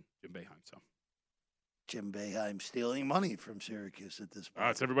coach than Jim Boeheim, so. Jim Boeheim stealing money from Syracuse at this point.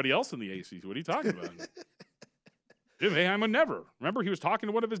 It's everybody else in the ACC. What are you talking about? Jim Boeheim would never. Remember, he was talking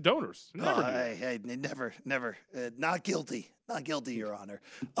to one of his donors. Never. Not guilty. Not guilty, Your Honor.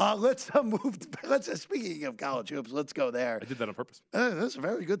 Let's move. Speaking of college hoops, let's go there. I did that on purpose. That's a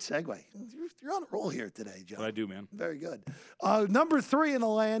very good segue. You're on a roll here today, John. What I do, man. Very good. Number 3 in the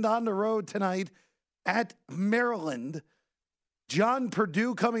land on the road tonight at Maryland. John,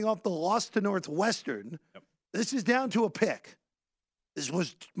 Purdue coming off the loss to Northwestern. Yep. This is down to a pick. This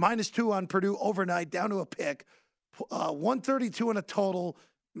was -2 on Purdue overnight, down to a pick. 132 in a total.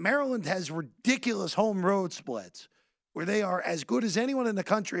 Maryland has ridiculous home road splits where they are as good as anyone in the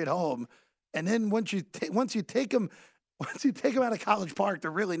country at home. And then once you take them out of College Park,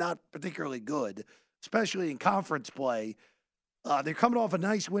 they're really not particularly good, especially in conference play. They're coming off a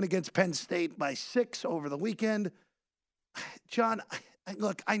nice win against Penn State by 6 over the weekend. John,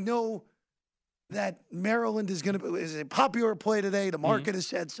 look, I know that Maryland is a popular play today. The market has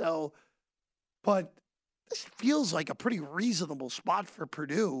said so. But this feels like a pretty reasonable spot for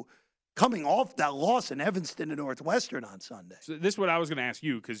Purdue coming off that loss in Evanston to Northwestern on Sunday. So this is what I was going to ask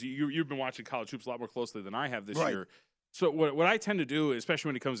you because you've been watching college hoops a lot more closely than I have this year. So what I tend to do, especially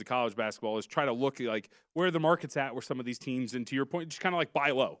when it comes to college basketball, is try to look at where the market's at with some of these teams, and to your point, just kind of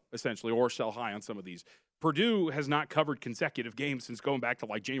buy low, essentially, or sell high on some of these. Purdue has not covered consecutive games since going back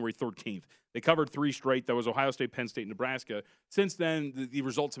to January 13th. They covered 3 straight. That was Ohio State, Penn State, Nebraska. Since then, the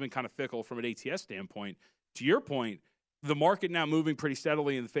results have been kind of fickle from an ATS standpoint. To your point, the market now moving pretty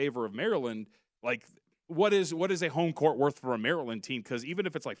steadily in favor of Maryland. What is a home court worth for a Maryland team? Because even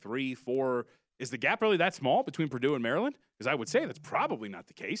if it's 3, 4, is the gap really that small between Purdue and Maryland? Because I would say that's probably not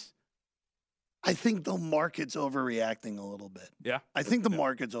the case. I think the market's overreacting a little bit. Yeah. I think the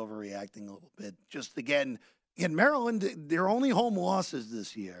market's overreacting a little bit. Just again, in Maryland, their only home losses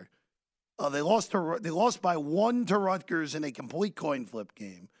this year, they lost by 1 to Rutgers in a complete coin flip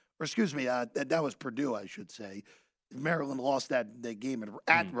game. Or excuse me, that was Purdue, I should say. Maryland lost that game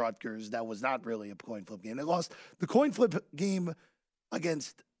at Rutgers. That was not really a coin flip game. They lost the coin flip game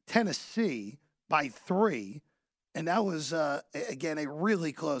against Tennessee by 3, and that was, again, a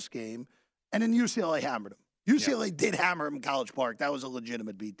really close game. And then UCLA hammered them. UCLA did hammer them in College Park. That was a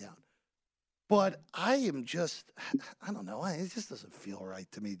legitimate beatdown. But I am just, I don't know. It just doesn't feel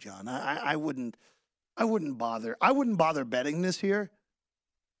right to me, John. I wouldn't bother. I wouldn't bother betting this here.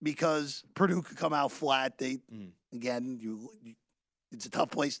 because Purdue could come out flat. Again, it's a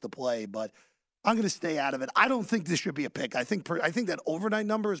tough place to play, but I'm going to stay out of it. I don't think this should be a pick. I think that overnight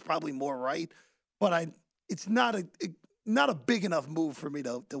number is probably more right, but it's not a big enough move for me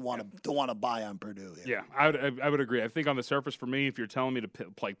to want to buy on Purdue here. Yeah, I would agree. I think on the surface for me, if you're telling me to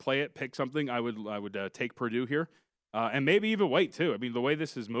pick something, I would take Purdue here, and maybe even wait too. I mean, the way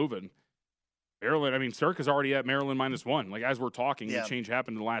this is moving, Maryland. I mean, Circa's already at Maryland -1. Like as we're talking, the change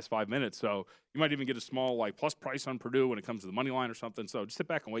happened in the last 5 minutes, so you might even get a small plus price on Purdue when it comes to the money line or something. So just sit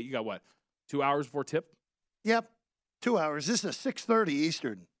back and wait. You got what? 2 hours before tip? Yep, 2 hours. This is a 6:30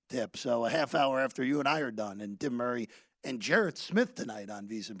 Eastern tip, so a half hour after you and I are done, and Tim Murray and Jarrett Smith tonight on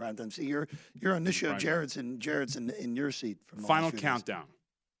VSiN Primetime. See, you're on this show. Jarrett's in your seat. From the final countdown,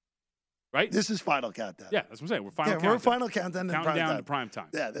 right? This is final countdown. Yeah, that's what I'm saying. We're final countdown. We're final countdown. Counting down to prime time.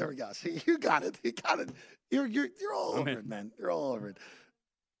 Yeah, there we go. See, you got it. You got it. You're all over it, man. You're all over it.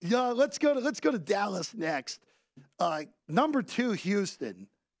 Yeah, let's go to Dallas next. Number 2, Houston.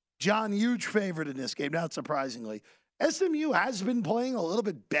 John, huge favorite in this game, not surprisingly. SMU has been playing a little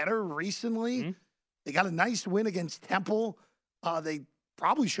bit better recently. Mm-hmm. They got a nice win against Temple. They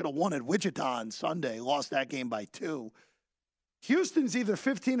probably should have won at Wichita on Sunday, lost that game by 2. Houston's either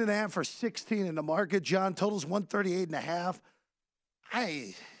 15.5 or 16 in the market. John, total's 138.5.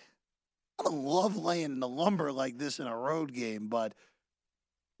 I don't love laying the lumber like this in a road game, but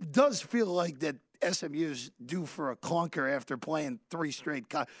it does feel like that SMU's due for a clunker after playing three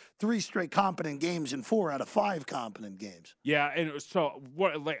straight competent games and 4 out of 5 competent games. Yeah, and so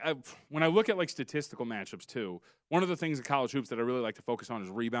when I look at statistical matchups too, one of the things in college hoops that I really like to focus on is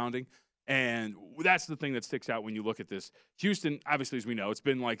rebounding. And that's the thing that sticks out when you look at this. Houston, obviously, as we know, it's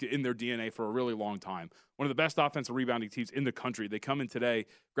been in their DNA for a really long time. One of the best offensive rebounding teams in the country. They come in today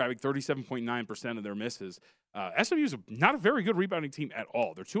grabbing 37.9% of their misses. SMU is not a very good rebounding team at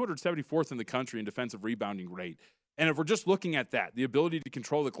all. They're 274th in the country in defensive rebounding rate. And if we're just looking at that, the ability to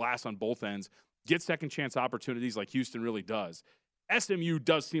control the glass on both ends, get second chance opportunities like Houston really does, SMU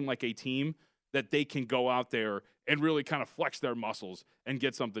does seem like a team that they can go out there and really kind of flex their muscles and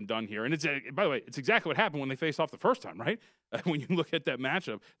get something done here. And by the way, it's exactly what happened when they faced off the first time, right? When you look at that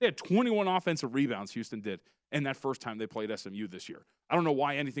matchup, they had 21 offensive rebounds, Houston did, and that first time they played SMU this year. I don't know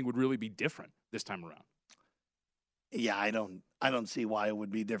why anything would really be different this time around. Yeah, I don't see why it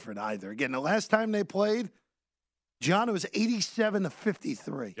would be different either. Again, the last time they played, John, it was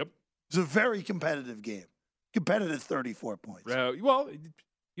 87-53. Yep. It was a very competitive game. Competitive 34 points. Well,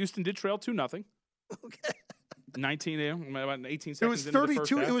 Houston did trail 2-0. Okay. 18 seconds. It was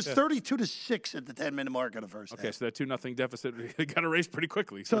 32. It was 32-6 at the 10-minute mark of the first. Okay, half. So that 2-0 deficit got erased pretty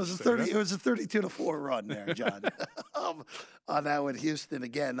quickly. So it was a 32-4 run there, John. On that with Houston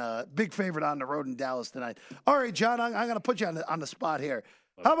again, big favorite on the road in Dallas tonight. All right, John, I'm going to put you on the spot here.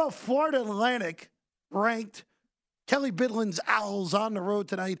 How about Florida Atlantic, ranked Kelly Bidlin's Owls on the road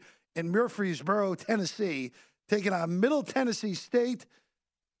tonight in Murfreesboro, Tennessee, taking on Middle Tennessee State.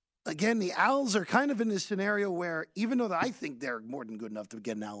 Again, the Owls are kind of in this scenario where, even though I think they're more than good enough to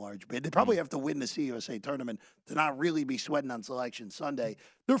get an at-large bid, they probably have to win the CUSA tournament to not really be sweating on Selection Sunday.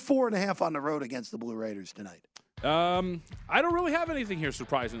 They're 4.5 on the road against the Blue Raiders tonight. I don't really have anything here,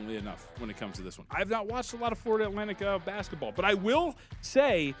 surprisingly enough, when it comes to this one. I've not watched a lot of Florida Atlantic basketball, but I will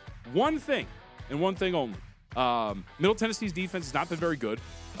say one thing, and one thing only. Middle Tennessee's defense has not been very good.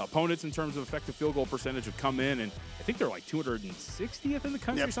 Opponents in terms of effective field goal percentage have come in, and I think they're 260th in the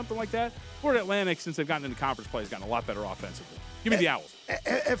country, something like that. Florida Atlantic, since they've gotten into conference play, has gotten a lot better offensively. Give me the Owls.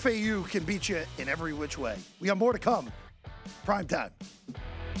 FAU can beat you in every which way. We got more to come. Prime time.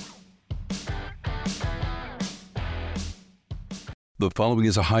 The following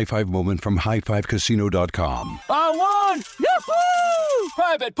is a high-five moment from highfivecasino.com. I won! Yahoo!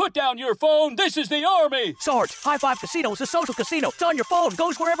 Private, put down your phone. This is the Army. Sarge, High Five Casino is a social casino. It's on your phone.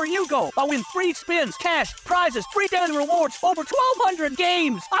 Goes wherever you go. I win free spins, cash, prizes, free daily rewards, over 1,200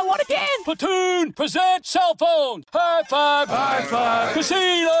 games. I won again. Platoon, present cell phone. High Five. High Five.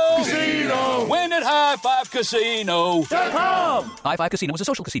 Casino. Casino. Win at highfivecasino.com. High Five Casino is a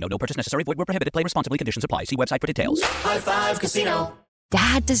social casino. No purchase necessary. Void where prohibited. Play responsibly. Conditions apply. See website for details. High Five Casino.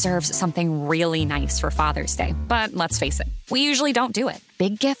 Dad deserves something really nice for Father's Day, but let's face it, we usually don't do it.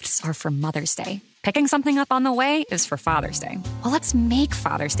 Big gifts are for Mother's Day. Picking something up on the way is for Father's Day. Well, let's make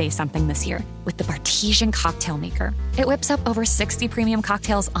Father's Day something this year with the Bartesian Cocktail Maker. It whips up over 60 premium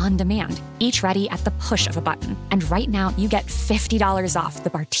cocktails on demand, each ready at the push of a button. And right now, you get $50 off the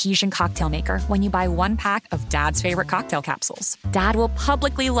Bartesian Cocktail Maker when you buy one pack of Dad's favorite cocktail capsules. Dad will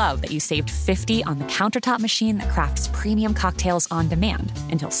publicly love that you saved $50 on the countertop machine that crafts premium cocktails on demand.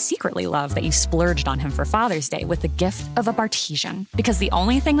 And he'll secretly love that you splurged on him for Father's Day with the gift of a Bartesian. Because the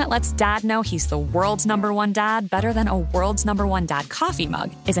only thing that lets Dad know he's the world's number one dad better than a world's number one dad coffee mug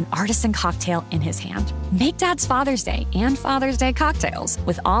is an artisan cocktail in his hand. Make Dad's Father's Day and Father's Day cocktails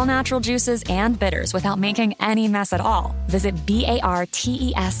with all natural juices and bitters without making any mess at all. Visit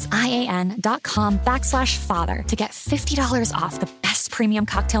BARTESIAN.com/father to get $50 off the best premium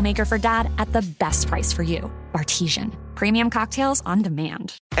cocktail maker for Dad at the best price for you. Bartesian. Premium cocktails on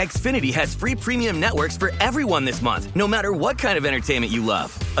demand. Xfinity has free premium networks for everyone this month, no matter what kind of entertainment you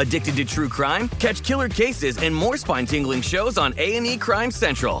love. Addicted to true crime? Catch killer cases and more spine-tingling shows on A&E Crime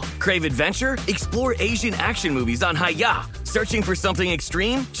Central. Crave adventure? Explore Asian action movies on Hi-YAH. Searching for something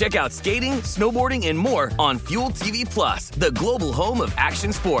extreme? Check out skating, snowboarding, and more on Fuel TV Plus, the global home of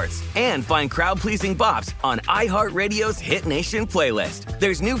action sports. And find crowd-pleasing bops on iHeartRadio's Hit Nation playlist.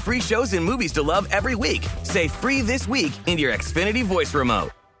 There's new free shows and movies to love every week. Say free this week in your Xfinity voice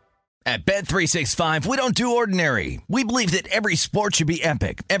remote. At Bet365, we don't do ordinary. We believe that every sport should be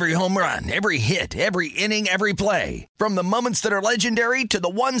epic. Every home run, every hit, every inning, every play. From the moments that are legendary to the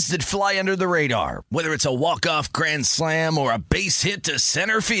ones that fly under the radar. Whether it's a walk-off grand slam or a base hit to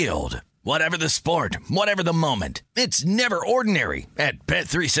center field. Whatever the sport, whatever the moment, it's never ordinary at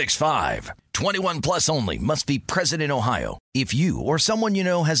Bet365. 21 plus only. Must be present in Ohio. If you or someone you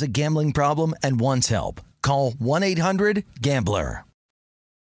know has a gambling problem and wants help, call 1-800-GAMBLER.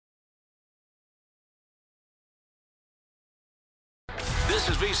 This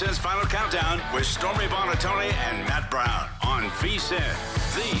is VSiN's Final Countdown with Stormy Buonantony and Matt Brown on VSiN,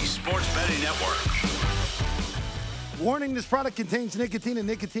 the sports betting network. Warning, this product contains nicotine, and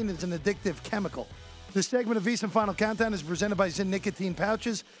nicotine is an addictive chemical. This segment of VSiN Final Countdown is presented by Zyn Nicotine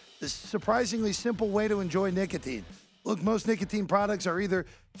Pouches, the surprisingly simple way to enjoy nicotine. Look, most nicotine products are either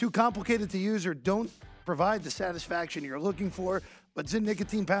too complicated to use or don't provide the satisfaction you're looking for, but Zyn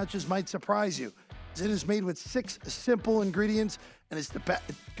Nicotine Pouches might surprise you. Zyn is made with 6 simple ingredients and is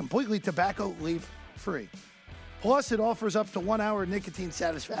completely tobacco leaf free. Plus, it offers up to 1 hour nicotine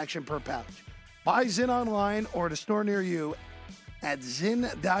satisfaction per pouch. Buy Zyn online or at a store near you at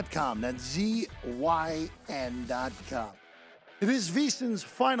Zyn.com. That's ZYN.com. It is VSiN's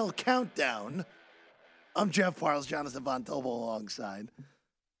Final Countdown. I'm Jeff Parles, Jonathan Von Tobel alongside.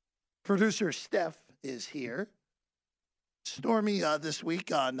 Producer Steph is here. Stormy this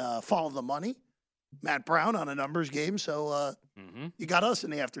week on Follow the Money. Matt Brown on a numbers game, so you got us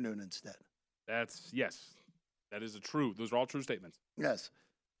in the afternoon instead. Yes. That is true. Those are all true statements. Yes.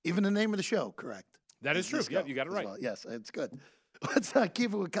 Even the name of the show, correct. That is true. Yep, you got it right. Well. Yes, it's good. Let's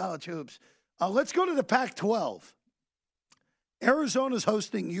keep it with college hoops. Let's go to the Pac-12. Arizona's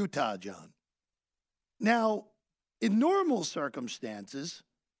hosting Utah, John. Now, in normal circumstances,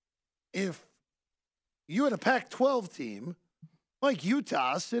 if you had a Pac-12 team like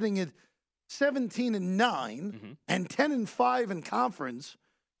Utah sitting at 17-9 and 10-5 in conference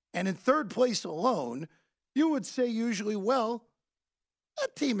and in third place alone, you would say usually, well,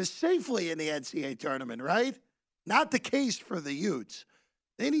 that team is safely in the NCAA tournament, right? Not the case for the Utes.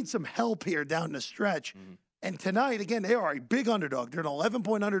 They need some help here down the stretch. And tonight, again, they are a big underdog. They're an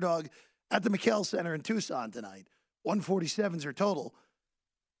 11-point underdog at the McKell Center in Tucson tonight. 147 is their total.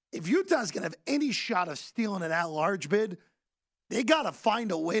 If Utah's going to have any shot of stealing an at-large bid, they got to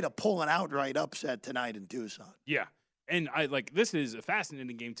find a way to pull an outright upset tonight in Tucson. Yeah. And this is a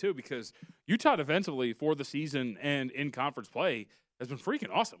fascinating game, too, because Utah defensively for the season and in conference play has been freaking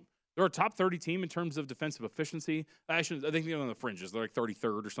awesome. They're a top 30 team in terms of defensive efficiency. I think they're on the fringes. They're like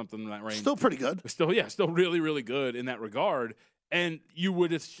 33rd or something in that range. Still pretty good. Still really, really good in that regard. And you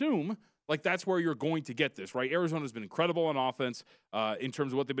would assume that's where you're going to get this, right? Arizona's been incredible on offense in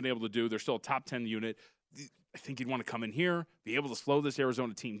terms of what they've been able to do. They're still a top 10 unit. I think you'd want to come in here, be able to slow this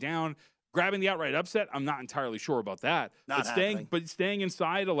Arizona team down. Grabbing the outright upset, I'm not entirely sure about that. But staying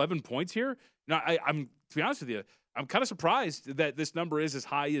inside 11 points here, I'm to be honest with you, I'm kind of surprised that this number is as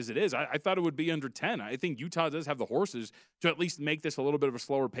high as it is. I thought it would be under 10. I think Utah does have the horses to at least make this a little bit of a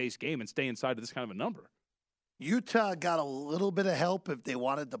slower paced game and stay inside of this kind of a number. Utah got a little bit of help if they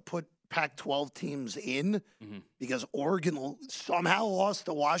wanted to put Pac-12 teams in because Oregon somehow lost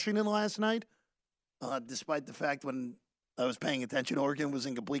to Washington last night, despite the fact when I was paying attention, Oregon was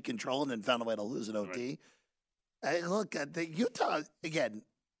in complete control and then found a way to lose an OT. Right. Look, the Utah, again,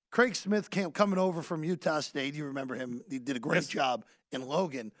 Craig Smith coming over from Utah State. You remember him. He did a great job in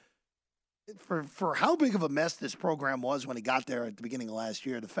Logan. For how big of a mess this program was when he got there at the beginning of last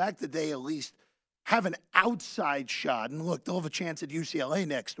year, the fact that they at least have an outside shot, and look, they'll have a chance at UCLA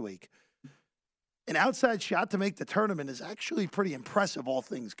next week. An outside shot to make the tournament is actually pretty impressive, all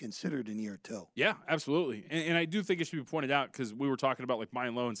things considered, in year 2. Yeah, absolutely. And I do think it should be pointed out because we were talking about like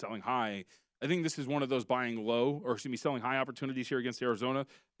buying low and selling high. I think this is one of those buying low, or excuse me, selling high opportunities here against Arizona.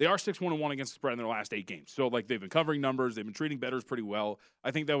 They are 6-1-1 against the spread in their last 8 games. So, like, they've been covering numbers. They've been treating bettors pretty well.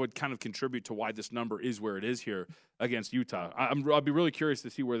 I think that would kind of contribute to why this number is where it is here against Utah. I'll be really curious to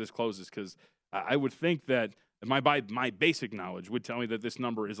see where this closes because I would think that my basic knowledge would tell me that this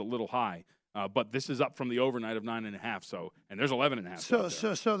number is a little high. But this is up from the overnight of 9.5. So, and there's 11.5.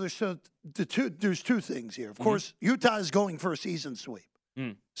 So there's 2 things here. Of course, Utah is going for a season sweep.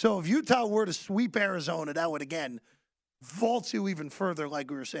 So if Utah were to sweep Arizona, that would, again, vault you even further,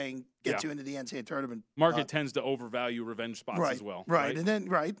 like we were saying, get you into the NCAA tournament. Market tends to overvalue revenge spots as well. Right. And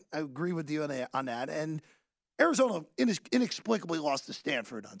then, I agree with you on that. And Arizona inexplicably lost to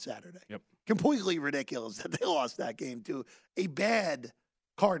Stanford on Saturday. Yep. Completely ridiculous that they lost that game to a bad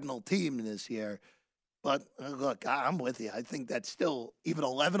Cardinal team this year. But, look, I'm with you. I think that's still, even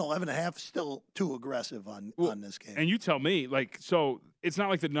 11.5, still too aggressive on this game. And you tell me, like, so it's not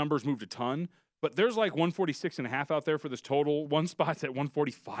like the numbers moved a ton, but there's like 146.5 out there for this total. One spot's at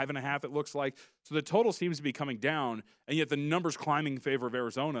 145.5, it looks like. So the total seems to be coming down, and yet the numbers climbing in favor of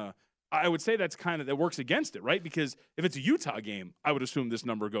Arizona. I would say that works against it, right? Because if it's a Utah game, I would assume this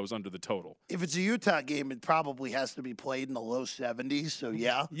number goes under the total. If it's a Utah game, it probably has to be played in the low 70s, so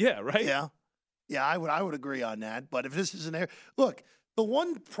yeah. Yeah, right? Yeah, I would agree on that. But if this is look, the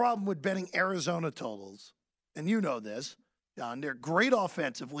one problem with betting Arizona totals, and you know this, John, they're great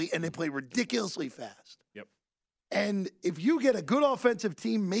offensively and they play ridiculously fast. Yep. And if you get a good offensive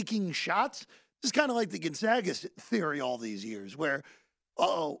team making shots, it's kind of like the Gonzaga theory all these years, where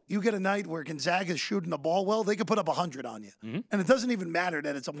you get a night where Gonzaga's shooting the ball well, they could put up 100 on you. Mm-hmm. And it doesn't even matter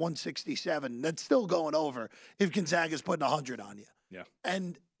that it's a 167. That's still going over if Gonzaga's putting 100 on you. Yeah.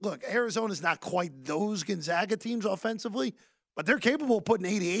 And look, Arizona's not quite those Gonzaga teams offensively, but they're capable of putting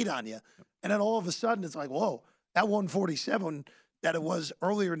 88 on you. And then all of a sudden it's like, whoa, that 147 that it was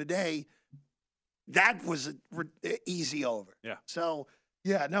earlier in the day, that was easy over. Yeah. So,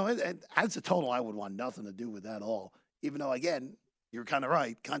 yeah, no, that's a total I would want nothing to do with that at all. Even though, again, you're kind of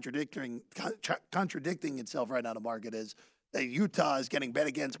right. Contradicting itself right now, the market is that Utah is getting bet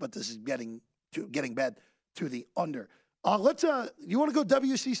against, but this is getting bet to the under. You want to go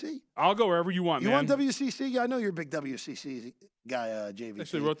WCC? I'll go wherever you want, man. You want WCC? Yeah, I know you're a big WCC guy, JV.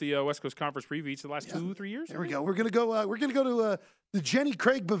 Actually wrote the West Coast Conference preview each of the last 2-3 years. There we go. We're gonna go to the Jenny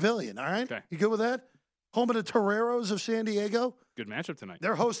Craig Pavilion. All right. Okay. You good with that? Home of the Toreros of San Diego. Good matchup tonight.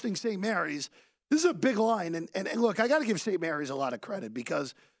 They're hosting St. Mary's. This is a big line, and look, I got to give St. Mary's a lot of credit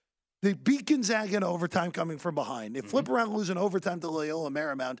because they beat Gonzaga in overtime coming from behind. They flip around losing overtime to Loyola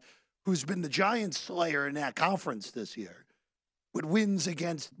Marymount, who's been the giant slayer in that conference this year, with wins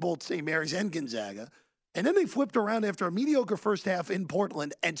against both St. Mary's and Gonzaga. And then they flipped around after a mediocre first half in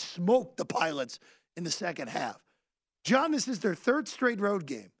Portland and smoked the Pilots in the second half. John, this is their 3rd straight road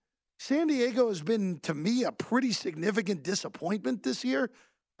game. San Diego has been, to me, a pretty significant disappointment this year.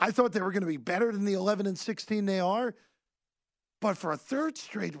 I thought they were going to be better than the 11-16 they are. But for a 3rd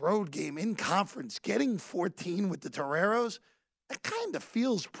straight road game in conference, getting 14 with the Toreros, that kind of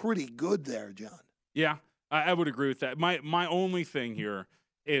feels pretty good there, John. Yeah, I would agree with that. My only thing here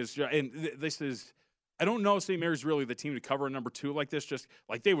is, and this is, I don't know if St. Mary's really the team to cover a number 2 like this. Just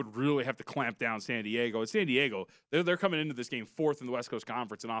like they would really have to clamp down San Diego. And San Diego, they're coming into this game 4th in the West Coast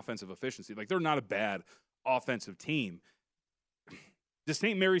Conference in offensive efficiency. Like they're not a bad offensive team. Does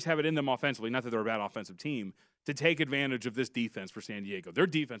St. Mary's have it in them offensively, not that they're a bad offensive team, to take advantage of this defense for San Diego? Their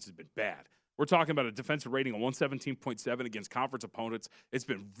defense has been bad. We're talking about a defensive rating of 117.7 against conference opponents. It's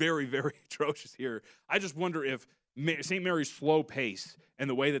been very, very atrocious here. I just wonder if St. Mary's slow pace and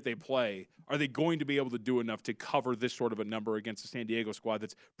the way that they play, are they going to be able to do enough to cover this sort of a number against a San Diego squad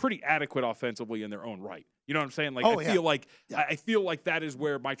that's pretty adequate offensively in their own right? You know what I'm saying? Like I feel like that is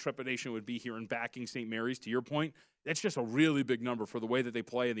where my trepidation would be here in backing St. Mary's. To your point, that's just a really big number for the way that they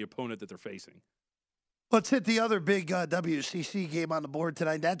play and the opponent that they're facing. Let's hit the other big WCC game on the board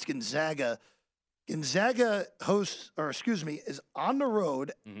tonight. That's Gonzaga. Gonzaga is on the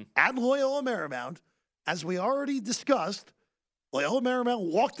road at Loyola Marymount. As we already discussed, Loyola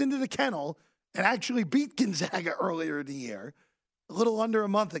Marymount walked into the kennel and actually beat Gonzaga earlier in the year, a little under a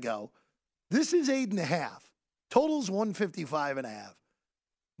month ago. This is 8.5. Total's 155.5.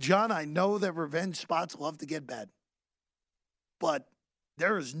 John, I know that revenge spots love to get bet. But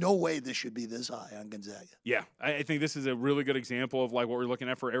there is no way this should be this high on Gonzaga. Yeah, I think this is a really good example of like what we're looking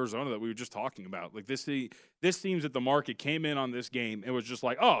at for Arizona that we were just talking about. Like this seems that the market came in on this game and was just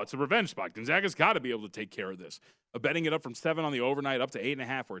like, oh, it's a revenge spot. Gonzaga's got to be able to take care of this. Betting it up from 7 on the overnight up to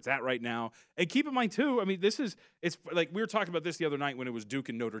 8.5 where it's at right now. And keep in mind too, I mean, it's like we were talking about this the other night when it was Duke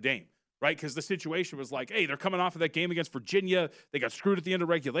and Notre Dame. Right, because the situation was like, hey, they're coming off of that game against Virginia. They got screwed at the end of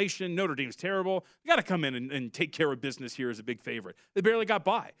regulation. Notre Dame's terrible. You got to come in and take care of business here as a big favorite. They barely got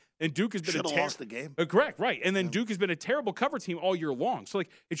by. And Duke has been lost the game. Correct, right. And then Duke has been a terrible cover team all year long. So, like,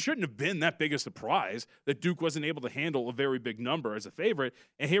 it shouldn't have been that big a surprise that Duke wasn't able to handle a very big number as a favorite.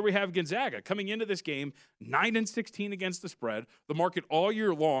 And here we have Gonzaga coming into this game, 9-16 against the spread. The market all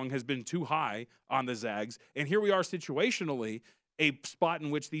year long has been too high on the Zags. And here we are situationally, a spot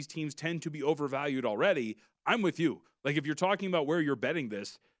in which these teams tend to be overvalued already. I'm with you. Like, if you're talking about where you're betting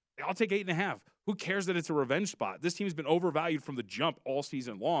this, I'll take 8.5. Who cares that it's a revenge spot? This team's been overvalued from the jump all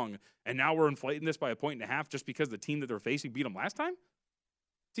season long, and now we're inflating this by 1.5 just because the team that they're facing beat them last time?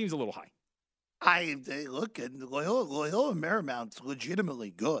 Seems a little high. Look at Loyola Marymount's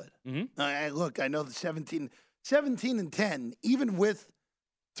legitimately good. Mm-hmm. I know the 17-10, even with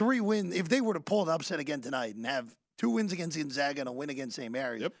 3 wins, if they were to pull an upset again tonight and have 2 wins against Gonzaga and a win against St.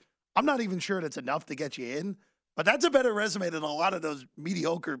 Mary's. Yep. I'm not even sure that's enough to get you in, but that's a better resume than a lot of those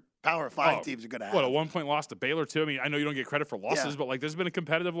mediocre Power 5 teams are going to have. What, a 1-point loss to Baylor, too? I mean, I know you don't get credit for losses, but, like, this has been a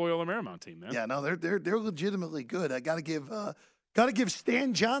competitive Loyola Marymount team, man. Yeah, no, they're legitimately good. I got to give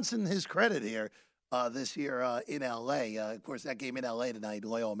Stan Johnson his credit here this year in L.A. Of course, that game in L.A. tonight,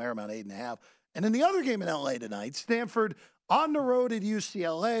 Loyola Marymount 8.5. And then the other game in L.A. tonight, Stanford on the road at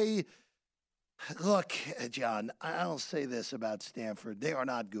UCLA. Look, John, I'll say this about Stanford. They are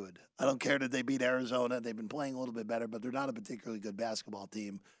not good. I don't care that they beat Arizona. They've been playing a little bit better, but they're not a particularly good basketball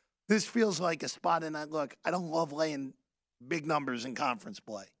team. This feels like a spot in that. Look, I don't love laying big numbers in conference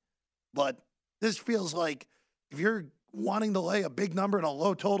play, but this feels like if you're wanting to lay a big number in a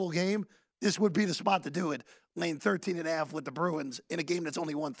low total game, this would be the spot to do it. Laying 13.5 with the Bruins in a game that's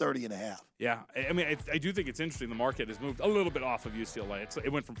only 130.5. Yeah, I mean, I do think it's interesting. The market has moved a little bit off of UCLA. It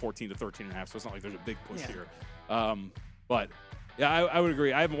went from 14 to 13.5, so it's not like there's a big push here. But yeah, I would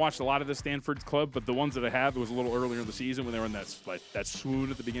agree. I haven't watched a lot of the Stanford club, but the ones that I have, it was a little earlier in the season when they were in that swoon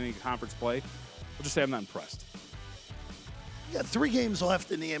at the beginning of conference play. I'll just say I'm not impressed. You got 3 games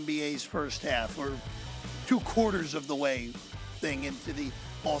left in the NBA's first half. We're 2/4 of the way thing into the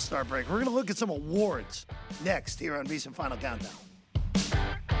All-Star break. We're going to look at some awards next here on VSiN Final Countdown.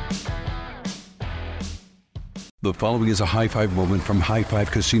 The following is a high five moment from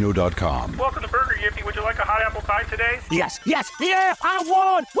highfivecasino.com. Welcome to Burger Yippee. Would you like a hot apple pie today? Yes, yeah, I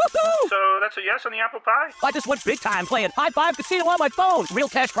won! Woohoo! So that's a yes on the apple pie? I just went big time playing High Five Casino on my phone. Real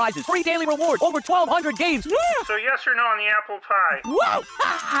cash prizes, free daily rewards, over 1,200 games. Yeah! So yes or no on the apple pie? Whoa!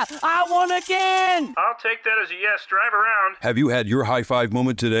 I won again! I'll take that as a yes. Drive around. Have you had your high five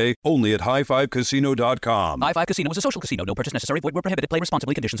moment today? Only at highfivecasino.com. High Five Casino is a social casino. No purchase necessary. Void where prohibited. Play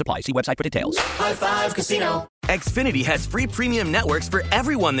responsibly. Conditions apply. See website for details. High Five Casino. Xfinity has free premium networks for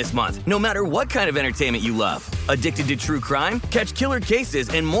everyone this month, no matter what kind of entertainment you love. Addicted to true crime? Catch killer cases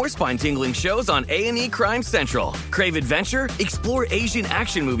and more spine-tingling shows on A&E Crime Central. Crave adventure? Explore Asian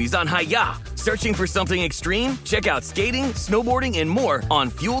action movies on Hi-YAH. Searching for something extreme? Check out skating, snowboarding, and more on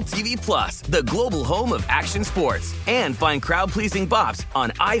Fuel TV Plus, the global home of action sports. And find crowd-pleasing bops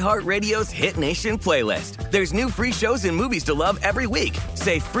on iHeartRadio's Hit Nation playlist. There's new free shows and movies to love every week.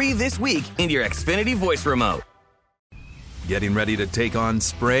 Say free this week in your Xfinity voice remote. Getting ready to take on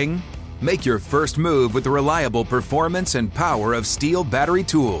spring? Make your first move with the reliable performance and power of Steel battery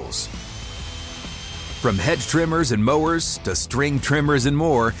tools. From hedge trimmers and mowers to string trimmers and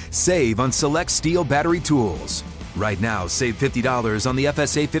more, save on select Steel battery tools. Right now, save $50 on the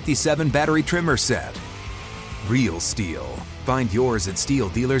FSA 57 battery trimmer set. Real Steel. Find yours at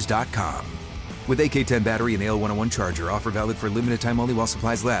SteelDealers.com. With AK-10 battery and AL101 charger, offer valid for limited time only while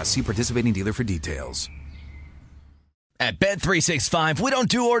supplies last. See participating dealer for details. At Bet365, we don't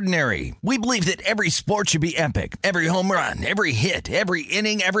do ordinary. We believe that every sport should be epic. Every home run, every hit, every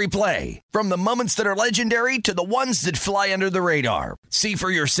inning, every play. From the moments that are legendary to the ones that fly under the radar. See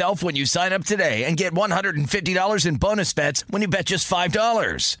for yourself when you sign up today and get $150 in bonus bets when you bet just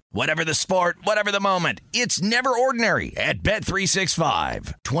 $5. Whatever the sport, whatever the moment, it's never ordinary at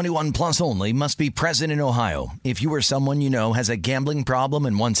Bet365. 21 plus only. Must be present in Ohio. If you or someone you know has a gambling problem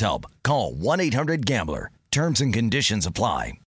and wants help, call 1-800-GAMBLER. Terms and conditions apply.